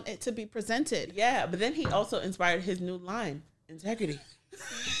not want it to be presented. Yeah, but then he also inspired his new line, integrity.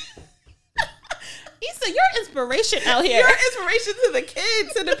 Issa, you're inspiration out here. You're inspiration to the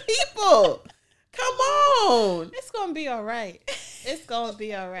kids, to the people. Come on. It's going to be all right. It's going to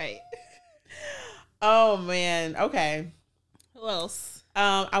be all right. Oh, man. Okay. Who else?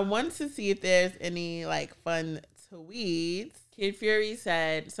 I wanted to see if there's any like fun tweets. Kid Fury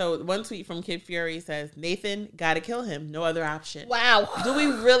said, so one tweet from Kid Fury says, Nathan, gotta kill him. No other option. Wow. Do we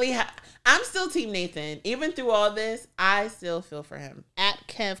really have... I'm still Team Nathan. Even through all this, I still feel for him. At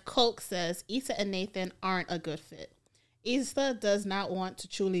Kev Coke says, Issa and Nathan aren't a good fit. Issa does not want to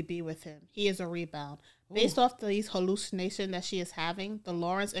truly be with him. He is a rebound. Based off these hallucinations that she is having, the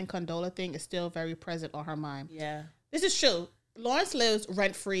Lawrence and Condola thing is still very present on her mind. Yeah. This is true. Lawrence lives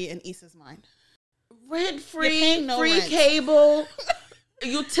rent-free in Issa's mind. Rent-free, no free rent. cable,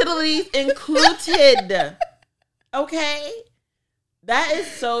 utilities included. Okay? That is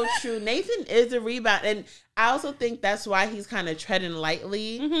so true. Nathan is a rebound. And I also think that's why he's kind of treading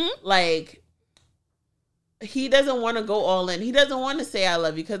lightly. Mm-hmm. Like, he doesn't want to go all in. He doesn't want to say I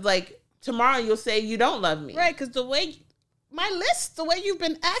love you. Because, like, tomorrow you'll say you don't love me. Right, because the way you've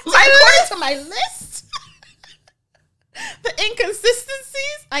been acting, My according list? to my list, the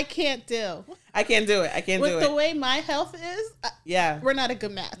inconsistencies, I can't deal. I can't do it. I can't do With it. the way my health is, Yeah. we're not a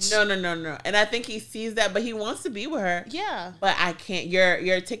good match. No. And I think he sees that, but he wants to be with her. Yeah. But I can't. You're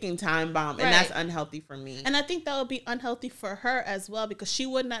a ticking time bomb, and Right. that's unhealthy for me. And I think that would be unhealthy for her as well, because she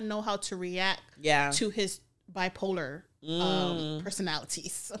would not know how to react to his bipolar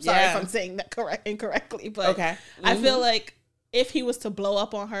personalities. I'm sorry if I'm saying that incorrectly, but okay. I feel like if he was to blow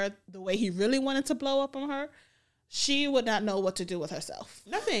up on her the way he really wanted to blow up on her, she would not know what to do with herself.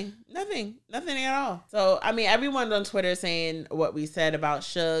 Nothing at all. So, I mean, everyone on Twitter saying what we said about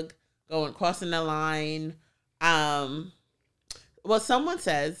Suge crossing the line. Well, someone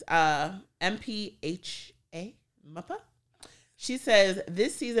says, MPHA, Muppa? She says,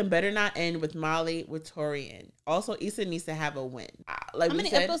 this season better not end with Molly with Torian. Also, Issa needs to have a win. Like How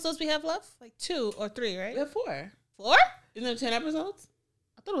many episodes we have left? Like 2 or 3, right? We have 4. 4? Isn't there 10 episodes?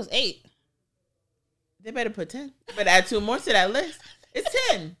 I thought it was 8. They better put 10. But add 2 more to that list. It's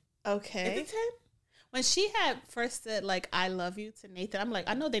 10. Okay. Is it 10? When she had first said, like, I love you to Nathan, I'm like,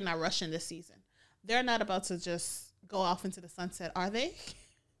 I know they're not rushing this season. They're not about to just go off into the sunset, are they?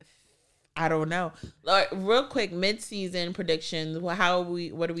 I don't know. Like, real quick, mid-season predictions. What are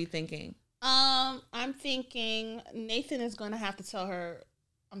we thinking? I'm thinking Nathan is going to have to tell her,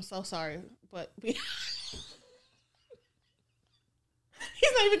 I'm so sorry, but we...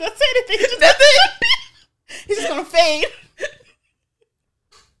 He's not even going to say anything. That's it. He's just going to fade.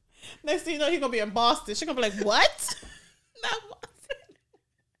 Next thing you know, he's going to be in Boston. She's going to be like, what? Not Boston.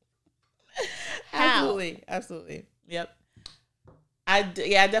 How? Absolutely. Yep. I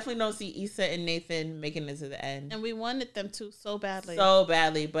definitely don't see Issa and Nathan making it to the end. And we wanted them to so badly.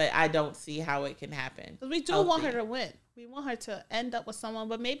 But I don't see how it can happen. Because we do want her to win. We want her to end up with someone,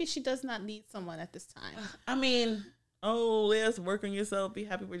 but maybe she does not need someone at this time. I mean... Oh, let's work on yourself. Be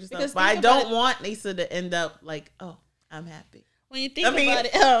happy with yourself. Because but I don't want Lisa to end up like, oh, I'm happy. When you think about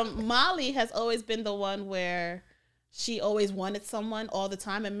it, Molly has always been the one where she always wanted someone all the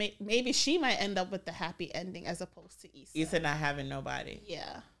time, and maybe she might end up with the happy ending as opposed to Issa. Issa not having nobody.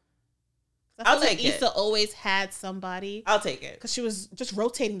 Yeah. I'll take it. Issa always had somebody. I'll take it. Because she was just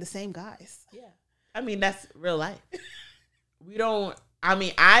rotating the same guys. Yeah. I mean, that's real life.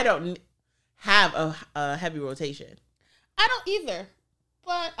 I don't have a heavy rotation. I don't either,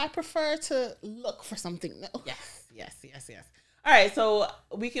 but I prefer to look for something new. Yes. All right, so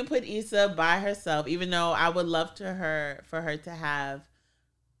we can put Issa by herself, even though I would love for her to have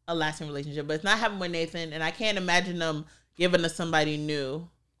a lasting relationship, but it's not happening with Nathan, and I can't imagine them giving to somebody new.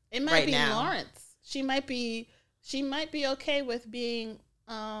 It might be now. Lawrence. She might be okay with being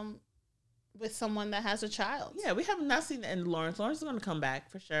with someone that has a child. Yeah, we have not seen it in Lawrence. Lawrence is going to come back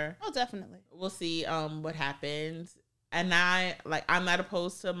for sure. Oh, definitely. We'll see what happens. And I'm not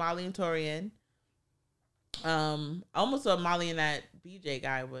opposed to Molly and Torian. I almost thought Molly and that BJ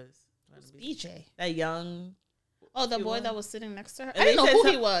guy was. Who's BJ? That young. Oh, the boy that was sitting next to her. I didn't know who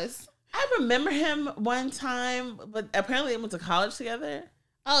he was. I remember him one time, but apparently they went to college together.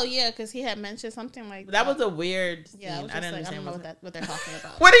 Oh yeah, because he had mentioned something like that. That was a weird scene. Yeah, I didn't understand what they're talking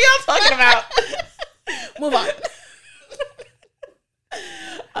about. What are y'all talking about? Move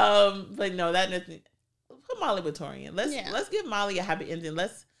on. But no, that doesn't. Put Molly with Torian. Let's give Molly a happy ending.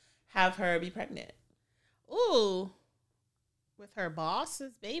 Let's have her be pregnant. Ooh, with her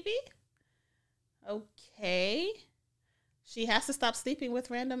boss's baby. Okay, she has to stop sleeping with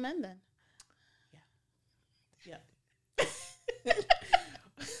random men then. Yeah.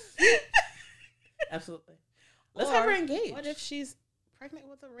 Absolutely. Let's have her engaged. What if she's pregnant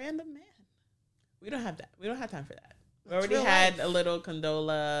with a random man? We don't have that. We don't have time for that. We already had a little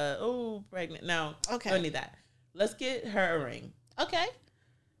condola. Oh, pregnant. No. Okay. Don't need that. Let's get her a ring. Okay.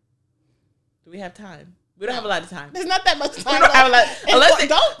 Do we have time? We don't have a lot of time. There's not that much time. We don't have a lot. Unless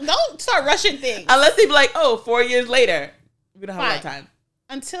don't start rushing things. Unless they be like, 4 years later. We don't have a lot of time.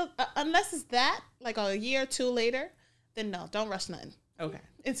 Unless it's that, like a year or two later, then no, don't rush nothing. Okay.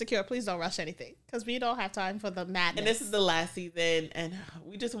 Insecure, please don't rush anything because we don't have time for the madness. And this is the last season, and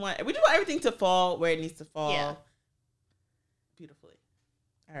we just want everything to fall where it needs to fall. Yeah. Beautifully.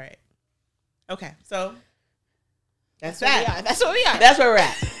 All right. Okay, so that's that. That's where we are. That's where we're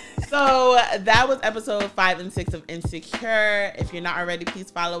at. So that was episode 5 and 6 of Insecure. If you're not already,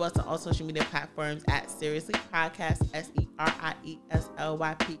 please follow us on all social media platforms at Seriously Podcast,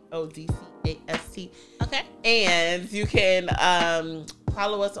 SeriouslyPodcast. Okay. And you can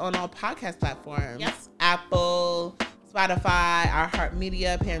follow us on all podcast platforms. Yes. Apple, Spotify,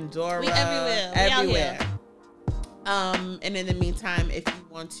 iHeartMedia, Pandora. We everywhere. Everywhere. And in the meantime, if you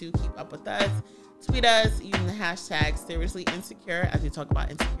want to keep up with us, tweet us using the hashtag Seriously Insecure as we talk about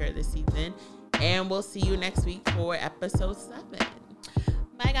Insecure this season. And we'll see you next week for episode 7.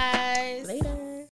 Bye, guys. Later.